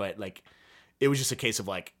remember, but like, it was just a case of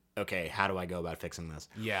like, okay, how do I go about fixing this?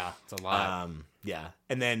 Yeah, it's a lot. Yeah.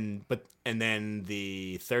 And then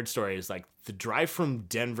the third story is like the drive from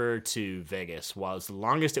Denver to Vegas. While it's the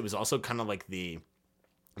longest, it was also kind of like the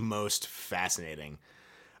most fascinating.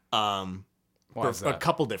 For a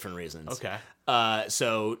couple different reasons. Okay.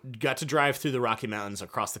 So got to drive through the Rocky Mountains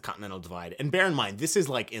across the Continental Divide. And bear in mind, this is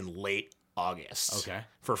like in late August. Okay.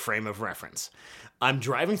 For frame of reference. I'm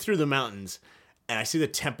driving through the mountains, and I see the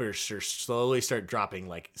temperatures slowly start dropping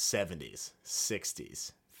like 70s,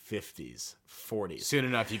 60s, 50s, 40s. Soon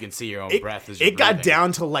enough, you can see your own breath as you're It got breathing.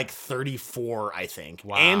 down to like 34, I think.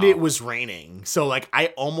 Wow. And it was raining. So like I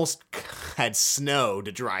almost had snow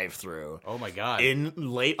to drive through. Oh my God. In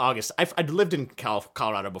late August. I'd lived in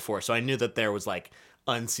Colorado before, so I knew that there was like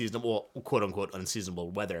unseasonable, quote unquote,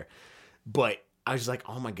 unseasonable weather. But I was just like,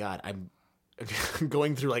 oh my God, I'm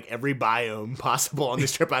going through like every biome possible on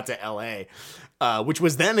this trip out to LA, which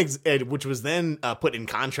was then put in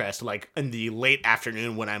contrast to like in the late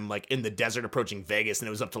afternoon when I'm like in the desert approaching Vegas, and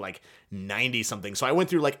it was up to like 90 something. So I went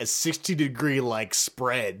through like a 60-degree like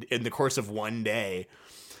spread in the course of one day,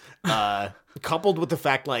 coupled with the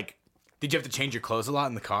fact like, did you have to change your clothes a lot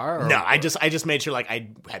in the car? Or? no, I just made sure like I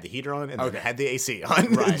had the heater on and then I had the AC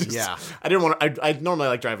on. Right. Just, Yeah. I didn't want to. I normally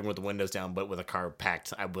like driving with the windows down, but with a car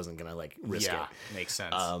packed, I wasn't gonna like risk it. Yeah, makes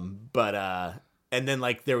sense. And then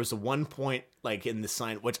like there was a one point like in the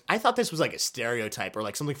sign, which I thought this was like a stereotype or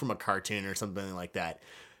like something from a cartoon or something like that.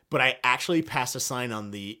 But I actually passed a sign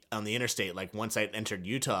on the interstate like once I entered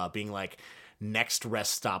Utah, being like next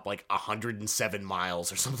rest stop like 107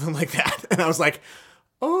 miles or something like that, and I was like,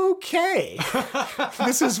 okay,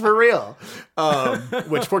 this is for real.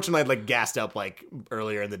 Which fortunately I'd like gassed up like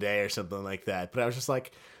earlier in the day or something like that. But I was just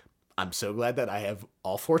like, I'm so glad that I have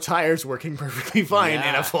all 4 tires working perfectly fine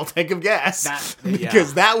and a full tank of gas.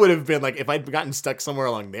 Because that would have been like, if I'd gotten stuck somewhere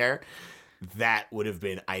along there, that would have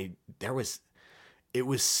been, it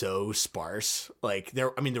was so sparse. Like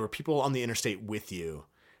there were people on the interstate with you.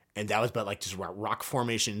 And that was about like just rock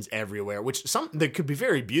formations everywhere, which that could be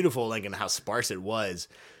very beautiful, like in how sparse it was,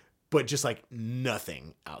 but just like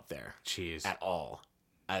nothing out there. Jeez. At all.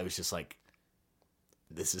 I was just like,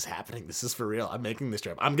 this is happening. This is for real. I'm making this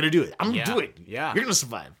trip. I'm gonna do it. I'm gonna do it. Yeah. You're gonna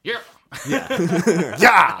survive. Yeah. Yeah.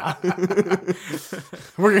 Yeah.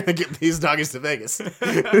 We're gonna get these doggies to Vegas.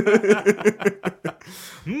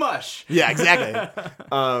 Mush. Yeah, exactly.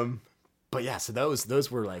 But yeah, so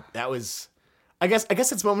those were like, that was, I guess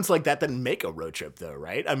it's moments like that make a road trip though,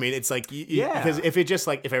 right? I mean, it's like, because if it just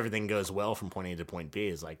like, if everything goes well from point A to point B,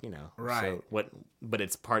 is like, right. So but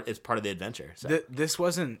it's part of the adventure. So. This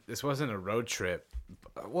wasn't a road trip.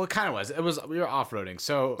 Well, it kind of was. We were off-roading.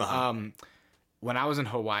 So, when I was in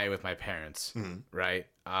Hawaii with my parents, right,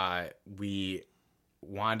 we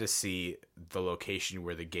wanted to see the location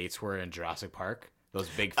where the gates were in Jurassic Park. Those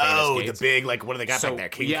big famous gates. The big, like, what do they got back there?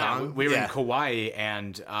 King Kong? We were in Kauai,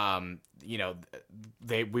 and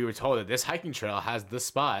we were told that this hiking trail has the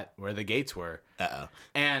spot where the gates were.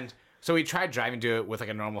 And so we tried driving to it with like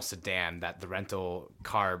a normal sedan that the rental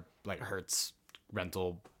car, like Hertz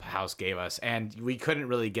rental house, gave us, and we couldn't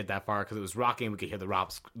really get that far because it was rocking. We could hear the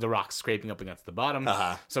rocks scraping up against the bottom.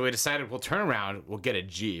 So we decided we'll turn around, we'll get a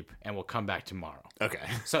Jeep, and we'll come back tomorrow. Okay.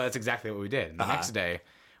 So that's exactly what we did. And the next day,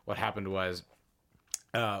 what happened was,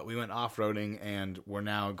 we went off-roading, and we're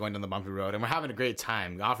now going down the bumpy road, and we're having a great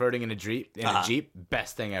time. Off-roading in a Jeep,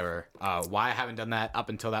 best thing ever. Why I haven't done that up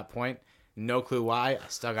until that point, no clue why. I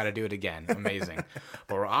still got to do it again. Amazing.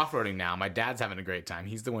 But we're off-roading now. My dad's having a great time.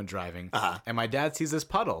 He's the one driving. And my dad sees this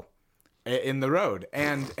puddle in the road.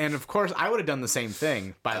 And of course, I would have done the same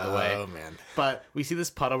thing, by the way. Oh, man. But we see this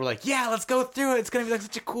puddle. We're like, yeah, let's go through it. It's going to be like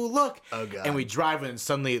such a cool look. Oh, God. And we drive, and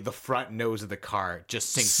suddenly the front nose of the car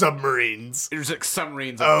just sinks. Submarines. There's like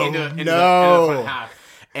submarines into the front half.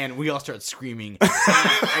 And we all start screaming.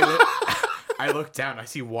 I look down. I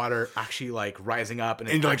see water actually like rising up and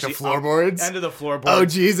into like the floorboards. Into the floorboards. Oh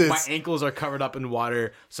Jesus! My ankles are covered up in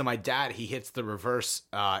water. So my dad, he hits the reverse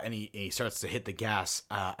and he starts to hit the gas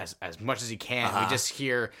as much as he can. We just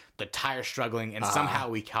hear the tire struggling, and somehow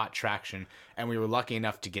we caught traction, and we were lucky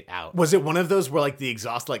enough to get out. Was it one of those where like the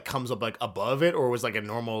exhaust like comes up like above it, or was like a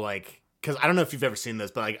normal like? Because I don't know if you've ever seen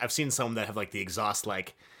this, but like I've seen some that have like the exhaust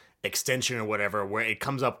like extension or whatever, where it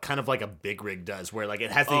comes up kind of like a big rig does, where like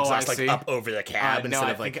it has the exhaust like up over the cab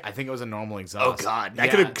instead of like. I think it was a normal exhaust. Oh God,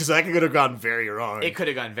 that could have gone very wrong. It could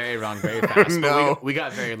have gone very wrong very fast. No. But we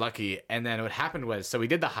got very lucky, and then what happened was, so we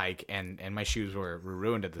did the hike, and my shoes were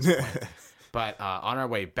ruined at this point. But on our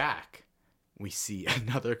way back, we see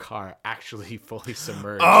another car actually fully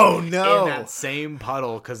submerged. Oh no! In that same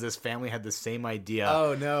puddle, because this family had the same idea.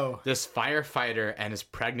 Oh no! This firefighter and his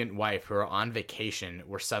pregnant wife, who were on vacation,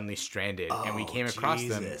 were suddenly stranded, and we came across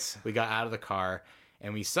them. We got out of the car,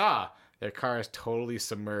 and we saw their car is totally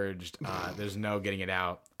submerged. There's no getting it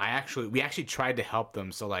out. We actually tried to help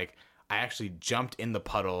them. So like, I actually jumped in the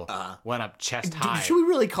puddle, went up chest high. Should we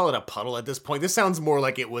really call it a puddle at this point? This sounds more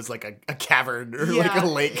like it was like a cavern or like a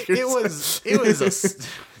lake. It was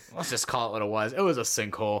let's just call it what it was. It was a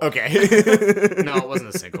sinkhole. Okay. No, it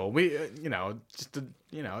wasn't a sinkhole. Is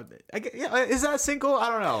that a sinkhole? I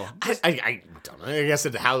don't know. I don't know. I guess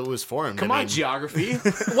how it was formed. Come on, geography.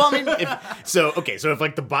 Well, I mean, if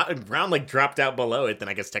like the bottom ground like dropped out below it, then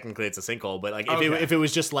I guess technically it's a sinkhole. But like if it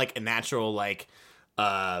was just like a natural like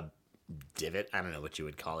divot, I don't know what you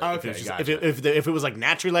would call it. Okay, if it was like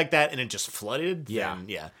naturally like that and it just flooded, then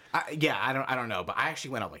I don't know, but I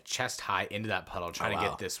actually went up like chest high into that puddle trying to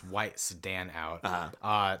get this white sedan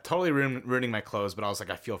out. Totally ruining my clothes, but I was like,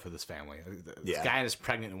 I feel for this family. This guy and his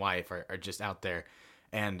pregnant wife are just out there,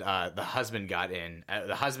 and the husband got in.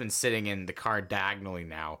 The husband's sitting in the car diagonally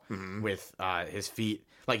now with his feet.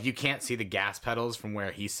 Like, you can't see the gas pedals from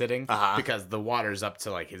where he's sitting because the water's up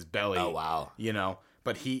to like his belly. Oh wow! You know.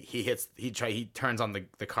 But he turns on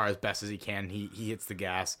the car as best as he can. He hits the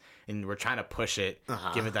gas, and we're trying to push it,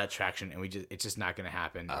 give it that traction, and it's just not going to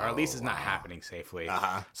happen, or at least it's not happening safely.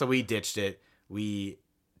 So we ditched it. We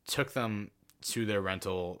took them to their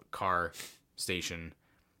rental car station,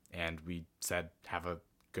 and we said, "Have a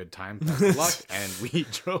good time, best of luck," and we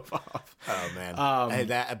drove off. Oh man, I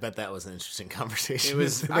bet that was an interesting conversation. It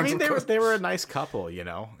was. I mean, they were a nice couple, you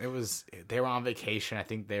know. They were on vacation. I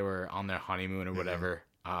think they were on their honeymoon or whatever.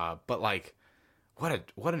 But like,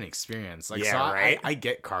 what an experience. Like, yeah, so right? I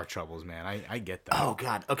get car troubles, man. I get that. Oh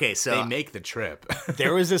God. Okay, so they make the trip.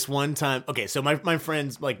 There was this one time. Okay, so my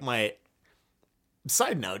friends, like, my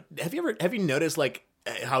side note. Have you noticed like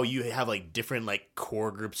how you have like different like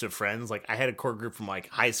core groups of friends? Like, I had a core group from like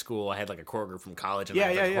high school. I had like a core group from college. And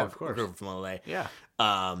I had a core group from LA. Yeah.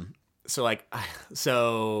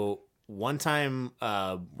 So one time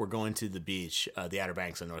we're going to the beach, the Outer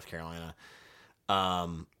Banks in North Carolina,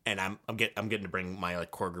 and I'm getting to bring my like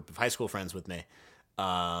core group of high school friends with me,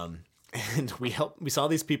 and we saw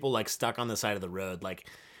these people like stuck on the side of the road, like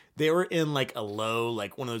they were in like a low,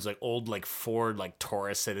 like one of those like old like Ford like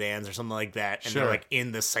Taurus sedans or something like that, and they're like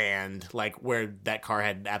in the sand, like where that car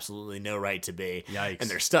had absolutely no right to be. Yikes. And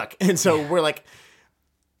they're stuck, and so we're like,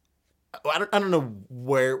 I don't know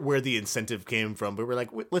where the incentive came from, but we're like,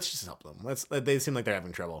 let's just help them. They seem like they're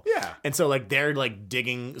having trouble. Yeah. And so like they're like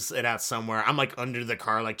digging it out somewhere. I'm like under the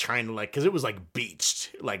car, like trying to like, cause it was like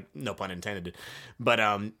beached, like no pun intended, but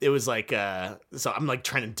it was like so I'm like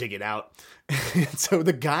trying to dig it out. And so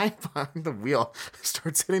the guy behind the wheel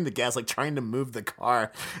starts hitting the gas, like trying to move the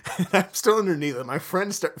car. And I'm still underneath it. My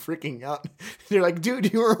friends start freaking out. They're like,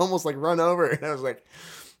 dude, you were almost like run over. And I was like,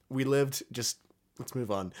 we lived, just let's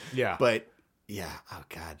move on. Yeah. But yeah, oh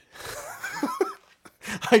God.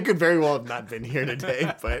 I could very well have not been here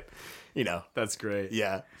today, but you know. That's great.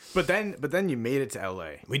 Yeah. But then you made it to LA.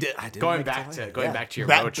 We did. I did. Going back to your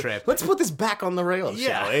road trip. Let's put this back on the rails,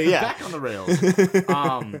 Yeah. shall we? Yeah. Back on the rails.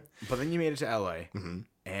 But then you made it to LA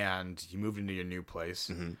and you moved into your new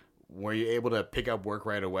place. Were you able to pick up work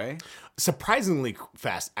right away? Surprisingly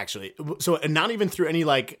fast, actually. So not even through any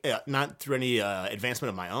not through any advancement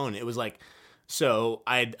of my own. It was like, so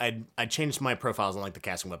I changed my profiles on like the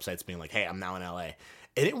casting websites, being like, hey, I'm now in LA.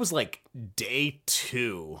 And it was like day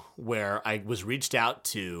 2 where I was reached out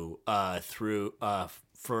to through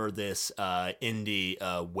for this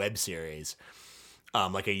indie web series,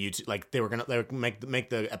 like a YouTube, like they were make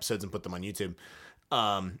the episodes and put them on YouTube.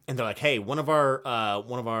 And they're like, hey, one of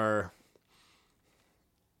our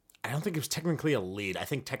I don't think it was technically a lead. I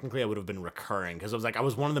think technically I would have been recurring, because I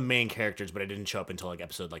was one of the main characters, but I didn't show up until like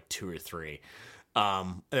episode like 2 or 3.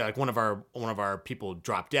 Like one of our people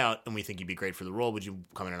dropped out, and we think you'd be great for the role. Would you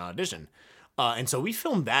come in and audition? And so we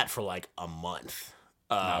filmed that for like a month.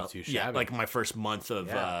 Not too shabby. Yeah, like my first month of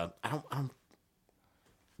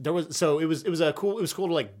it was cool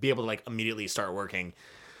to like be able to like immediately start working.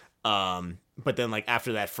 But then like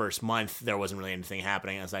after that first month, there wasn't really anything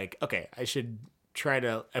happening. I was like, okay, I should try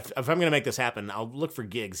to, if I'm going to make this happen, I'll look for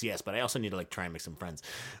gigs. Yes. But I also need to like try and make some friends.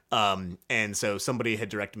 And so somebody had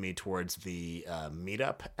directed me towards the,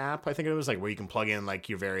 Meetup app. I think it was like where you can plug in like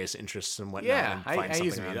your various interests and whatnot. Yeah. And I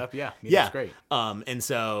use Meetup. Yeah. Meetup's Yeah. great. And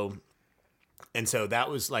so that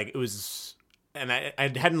was like, it was, and I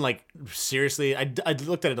hadn't like seriously, I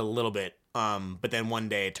looked at it a little bit. But then one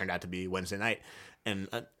day it turned out to be Wednesday night. And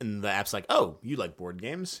the app's like, oh, you like board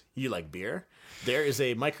games? You like beer? There is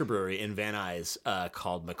a microbrewery in Van Nuys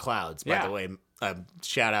called McLeod's. By the way,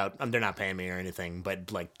 shout out. They're not paying me or anything,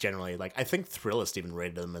 but like generally, like I think Thrillist even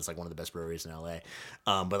rated them as like one of the best breweries in LA.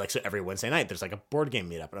 But like so every Wednesday night, there's like a board game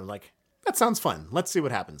meetup, and I'm like, that sounds fun. Let's see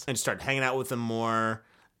what happens. And started hanging out with them more.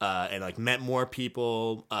 And like met more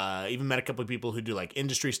people, even met a couple of people who do like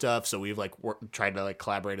industry stuff. So we've like tried to like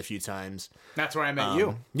collaborate a few times. That's where I met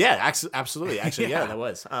you. Yeah, absolutely. Actually, yeah, that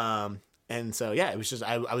was. And so yeah, it was just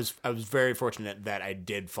I was very fortunate that I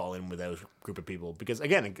did fall in with those group of people, because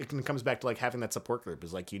again, it comes back to like having that support group.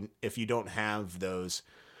 Is like if you don't have those.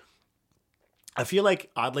 I feel like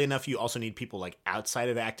oddly enough, you also need people like outside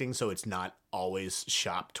of acting, so it's not always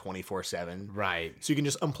shop 24/7. Right. So you can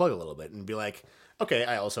just unplug a little bit and be like, okay,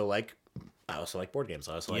 I also like board games.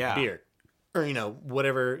 I also like beer, or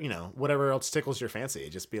whatever else tickles your fancy.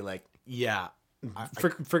 Just be like, yeah.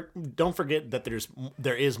 Don't forget that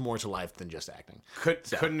there is more to life than just acting.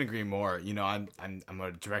 Couldn't agree more. You know, I'm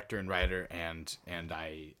a director and writer, and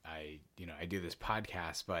I do this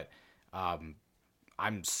podcast, but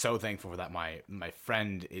I'm so thankful for that. My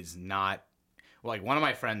friend is not, well, like one of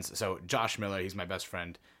my friends. So Josh Miller, he's my best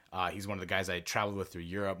friend. He's one of the guys I traveled with through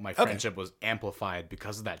Europe. My friendship was amplified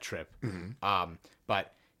because of that trip.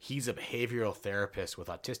 But he's a behavioral therapist with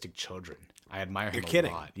autistic children. I admire him a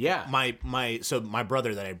lot. Yeah. My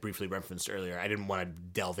brother that I briefly referenced earlier, I didn't want to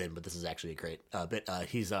delve in, but this is actually a great bit.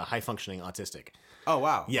 He's high functioning autistic. Oh,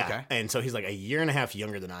 wow. Yeah. Okay. And so he's like a year and a half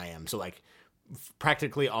younger than I am. So like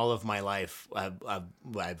practically all of my life,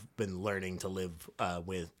 I've been learning to live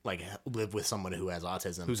with someone who has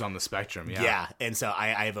autism, who's on the spectrum. Yeah. Yeah. And so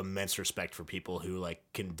I have immense respect for people who like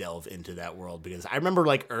can delve into that world, because I remember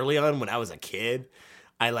like early on when I was a kid,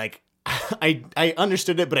 I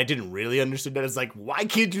understood it, but I didn't really understand it. It's like, why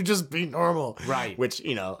can't you just be normal? Right. Which,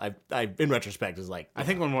 I in retrospect is like, I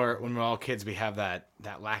think when we're all kids, we have that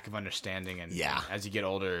lack of understanding, and as you get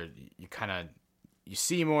older, you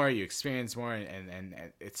see more, you experience more, and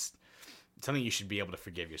it's something you should be able to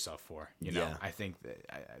forgive yourself for. I think that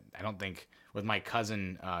I don't think with my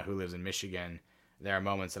cousin who lives in Michigan, there are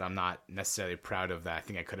moments that I'm not necessarily proud of that I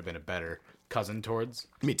think I could have been a better cousin towards.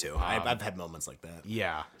 Me too. I've had moments like that.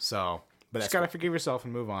 Yeah. So, but just gotta forgive yourself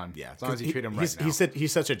and move on. Yeah. As long as you treat him right now.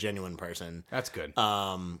 He's such a genuine person. That's good.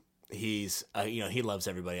 he's he loves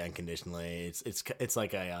everybody unconditionally. It's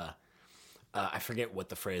like I forget what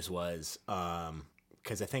the phrase was,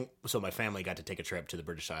 because I think so. My family got to take a trip to the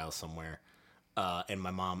British Isles somewhere, and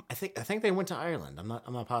my mom, I think they went to Ireland. I'm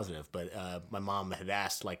not positive, but my mom had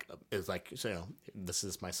asked, like, is like, so, this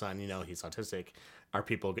is my son. He's autistic.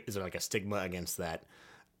 Is there like a stigma against that?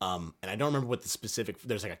 And I don't remember what the specific.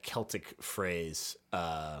 There's like a Celtic phrase.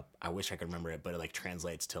 I wish I could remember it, but it like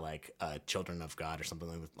translates to like "children of God" or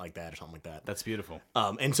something like that, or something like that. That's beautiful.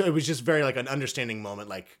 And so it was just very like an understanding moment,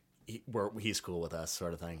 like where he's cool with us,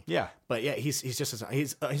 sort of thing. Yeah, but yeah, he's just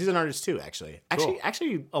he's an artist too. Actually, Cool.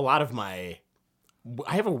 actually, a lot of I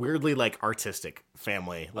have a weirdly like artistic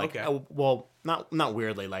family. Like, Okay. Well, not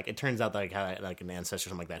weirdly. Like, it turns out that like I had like an ancestor or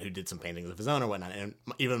something like that who did some paintings of his own or whatnot. And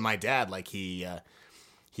even my dad, like he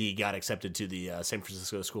got accepted to the San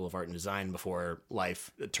Francisco School of Art and Design before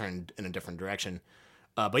life turned in a different direction.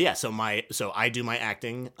 But yeah, so I do my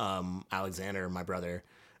acting. Alexander, my brother,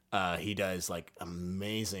 he does like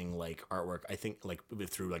amazing like artwork. I think like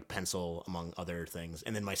through like pencil, among other things.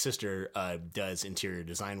 And then my sister does interior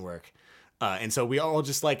design work. And so we all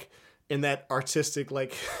just like in that artistic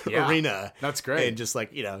like arena. That's great. And just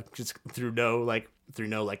like just through no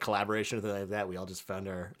collaboration or anything like that, we all just found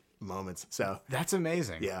our moments. So that's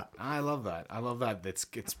amazing. Yeah, I love that.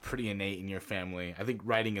 It's pretty innate in your family. I think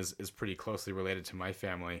writing is pretty closely related to my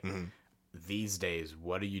family. Mm-hmm. These days,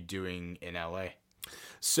 what are you doing in LA?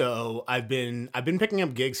 So I've been picking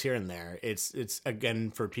up gigs here and there. It's again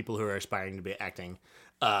for people who are aspiring to be acting.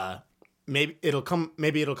 Maybe it'll come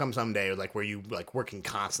someday, like where you like working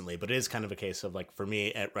constantly, but it is kind of a case of like for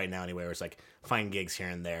me right now anyway, where it's like find gigs here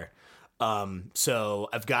and there. So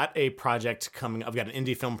I've got an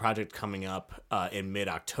indie film project coming up in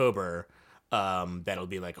mid-October that'll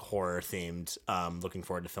be like horror themed. Looking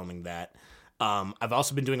forward to filming that. I've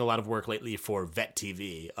also been doing a lot of work lately for Vet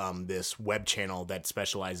TV, this web channel that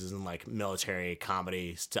specializes in like military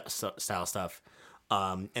comedy style stuff.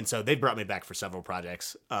 And so they brought me back for several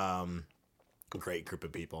projects. Great group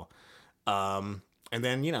of people. And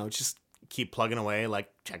then, just keep plugging away, like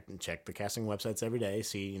check the casting websites every day,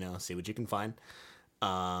 see what you can find.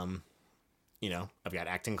 I've got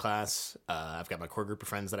acting class. I've got my core group of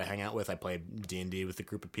friends that I hang out with. I play D&D with a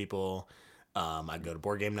group of people. I go to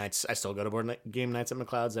board game nights. I still go to board game nights at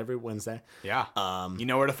McLeod's every Wednesday. Yeah. You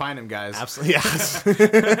know where to find him, guys. Absolutely. Yes.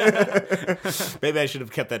 Maybe I should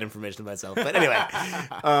have kept that information to myself. But anyway.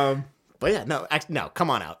 But yeah, no, come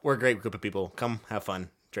on out. We're a great group of people. Come have fun,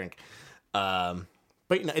 drink. But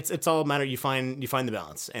it's all a matter. You find the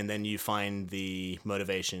balance, and then you find the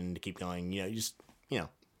motivation to keep going. You just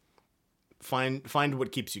find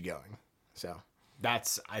what keeps you going. So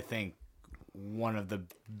that's, I think, one of the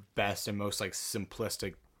best and most like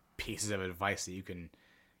simplistic pieces of advice that you can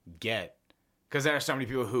get, because there are so many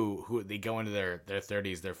people who they go into their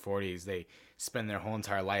 30s, their 40s, they spend their whole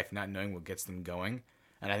entire life not knowing what gets them going,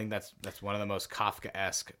 and I think that's one of the most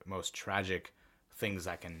Kafka-esque, most tragic things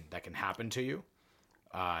that can happen to you.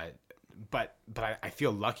 But I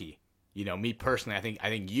feel lucky, me personally. I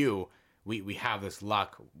think we have this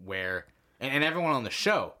luck where, and everyone on the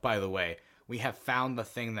show, by the way, we have found the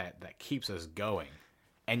thing that keeps us going.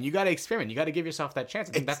 And you got to experiment. You got to give yourself that chance.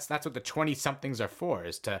 I think that's what the 20-somethings are for,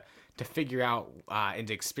 is to figure out and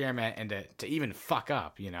to experiment and to even fuck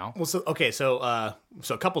up, Well, so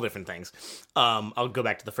a couple different things. I'll go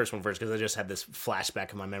back to the first one first because I just had this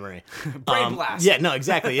flashback in my memory. Brain blast. Yeah, no,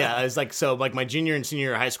 exactly. Yeah, I was like, so like my junior and senior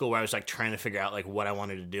year of high school, where I was like trying to figure out like what I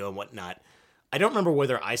wanted to do and what not. I don't remember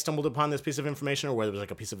whether I stumbled upon this piece of information or whether it was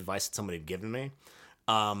like a piece of advice that somebody had given me.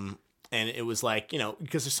 And it was like,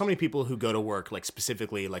 because there's so many people who go to work, like,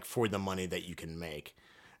 specifically, like, for the money that you can make.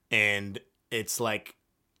 And it's like,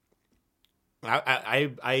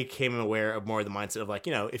 I came aware of more of the mindset of, like,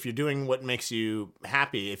 if you're doing what makes you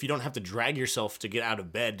happy, if you don't have to drag yourself to get out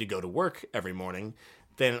of bed to go to work every morning,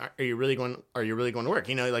 then are you really going to work?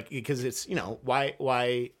 Because it's,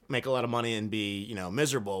 why make a lot of money and be,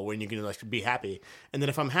 miserable when you can, like, be happy? And then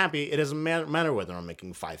if I'm happy, it doesn't matter whether I'm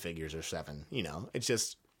making 5 figures or 7, it's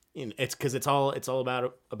just... it's because it's all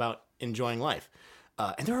about enjoying life,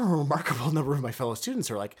 and there are a remarkable number of my fellow students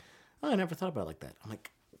who are like, "Oh, I never thought about it like that." I'm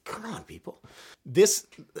like, "Come on, people!"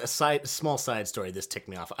 Small side story. This ticked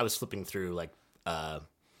me off. I was flipping through like, I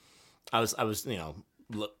was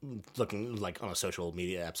looking like on a social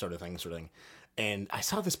media app sort of thing, and I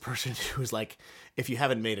saw this person who was like, "If you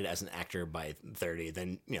haven't made it as an actor by 30,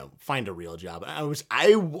 then find a real job." And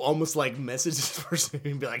I almost like messaged this person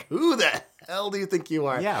and be like, "Who the hell do you think you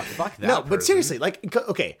are? Yeah, fuck that. No, but person. seriously, like,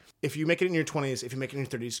 okay, if you make it in your 20s, if you make it in your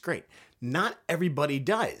 30s, great. Not everybody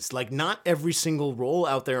does. Like, not every single role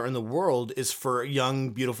out there in the world is for a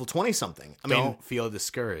young, beautiful 20-something. I mean, Don't feel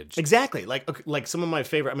discouraged. exactly. Like some of my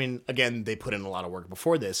favorite, I mean, again, they put in a lot of work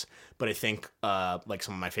before this, but I think like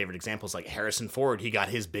some of my favorite examples, like Harrison Ford, he got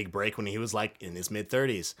his big break when he was like in his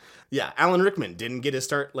mid-30s. Yeah, Alan Rickman didn't get his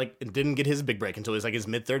big break until he was like his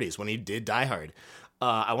mid-30s when he did Die Hard.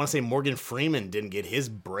 I want to say Morgan Freeman didn't get his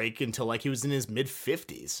break until like he was in his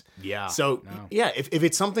mid-50s. Yeah. So, yeah, if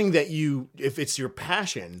it's something that if it's your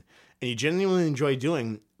passion and you genuinely enjoy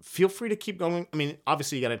doing, feel free to keep going. I mean,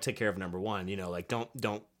 obviously you got to take care of number one, you know, like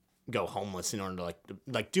don't go homeless in order to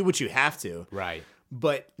like do what you have to. Right.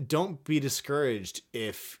 But don't be discouraged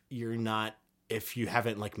if you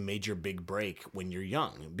haven't like made your big break when you're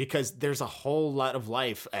young, because there's a whole lot of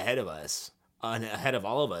life ahead of us, ahead of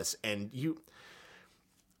all of us. And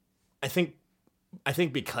I think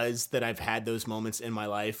because that I've had those moments in my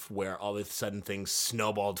life where all of a sudden things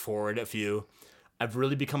snowballed forward a few, I've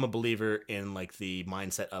really become a believer in like the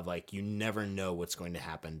mindset of like, you never know what's going to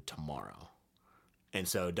happen tomorrow. And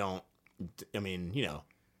so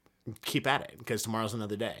keep at it, because tomorrow's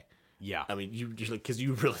another day. Yeah. I mean, because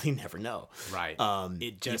you really never know. Right.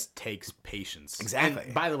 It just takes patience. Exactly.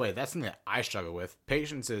 And by the way, that's something that I struggle with.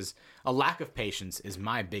 A lack of patience is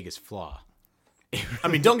my biggest flaw. I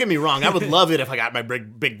mean, don't get me wrong. I would love it if I got my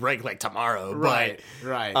big break like tomorrow. Right.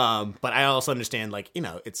 But I also understand, like, you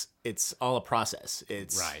know, it's all a process.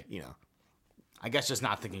 It's right. You know, I guess just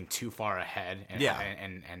not thinking too far ahead and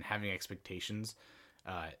and having expectations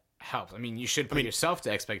helps. I mean, you should put yourself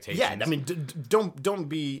to expectations. Yeah. I mean,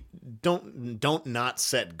 don't not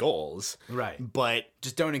set goals. Right. But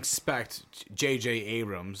just don't expect J.J.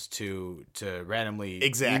 Abrams to randomly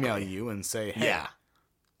Exactly. email you and say, "Hey, yeah,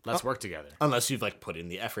 let's work together." unless you've like put in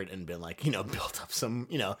the effort and been like, you know, built up some,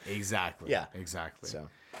 you know. Exactly. Yeah. Exactly. So.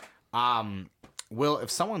 Will,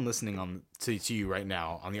 if someone listening to you right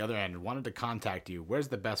now on the other end wanted to contact you, where's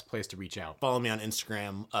the best place to reach out? Follow me on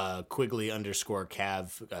Instagram,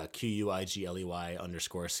 Quigley_Cav,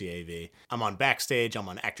 QUIGLEY_CAV. I'm on Backstage. I'm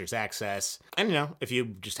on Actors Access. And, you know, if you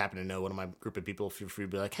just happen to know one of my group of people, feel free to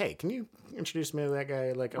be like, hey, can you introduce me to that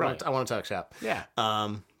guy? Like, I want to talk shop. Yeah.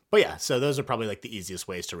 But yeah, so those are probably like the easiest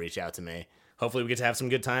ways to reach out to me. Hopefully we get to have some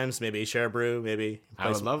good times. Maybe share a brew. Maybe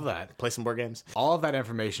I would love that. Play some board games. All of that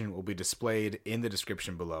information will be displayed in the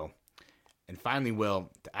description below. And finally,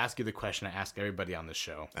 Will, to ask you the question I ask everybody on this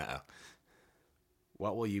show.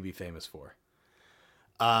 What will you be famous for?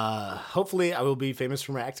 Hopefully I will be famous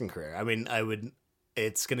for my acting career. I mean,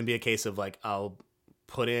 it's going to be a case of like, I'm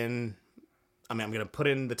going to put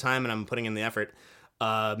in the time and I'm putting in the effort.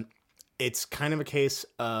 It's kind of a case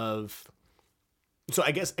of, so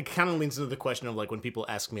I guess it kind of leans into the question of like, when people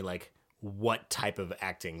ask me like, what type of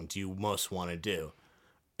acting do you most want to do?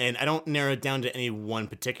 And I don't narrow it down to any one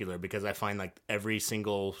particular, because I find like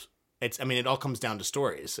it all comes down to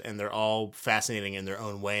stories, and they're all fascinating in their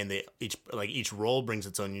own way. And each role brings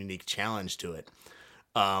its own unique challenge to it.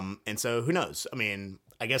 And so who knows? I mean,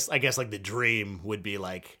 I guess like the dream would be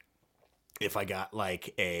like, if I got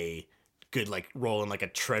like a good like role in like a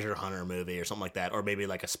treasure hunter movie or something like that, or maybe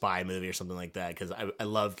like a spy movie or something like that, because I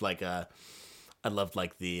loved the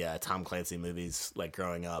Tom Clancy movies like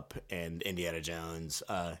growing up, and Indiana Jones,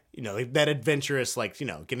 you know, like that adventurous, like, you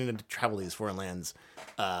know, getting to travel these foreign lands.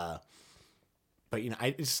 But you know,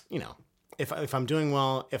 I just, you know, if I'm doing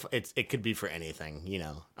well, it could be for anything, you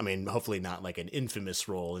know. I mean, hopefully not like an infamous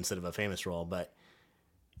role instead of a famous role, but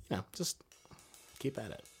you know, just keep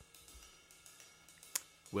at it.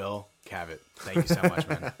 Will Cavitt, thank you so much,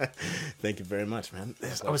 man. Thank you very much, man.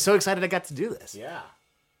 I was so excited I got to do this. Yeah.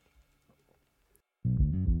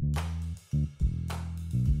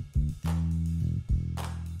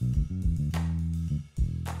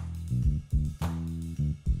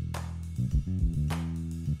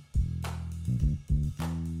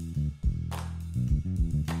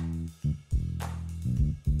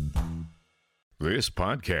 This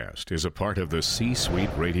podcast is a part of the C-Suite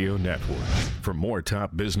Radio Network. For more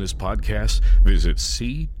top business podcasts, visit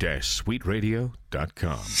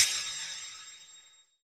c-suiteradio.com.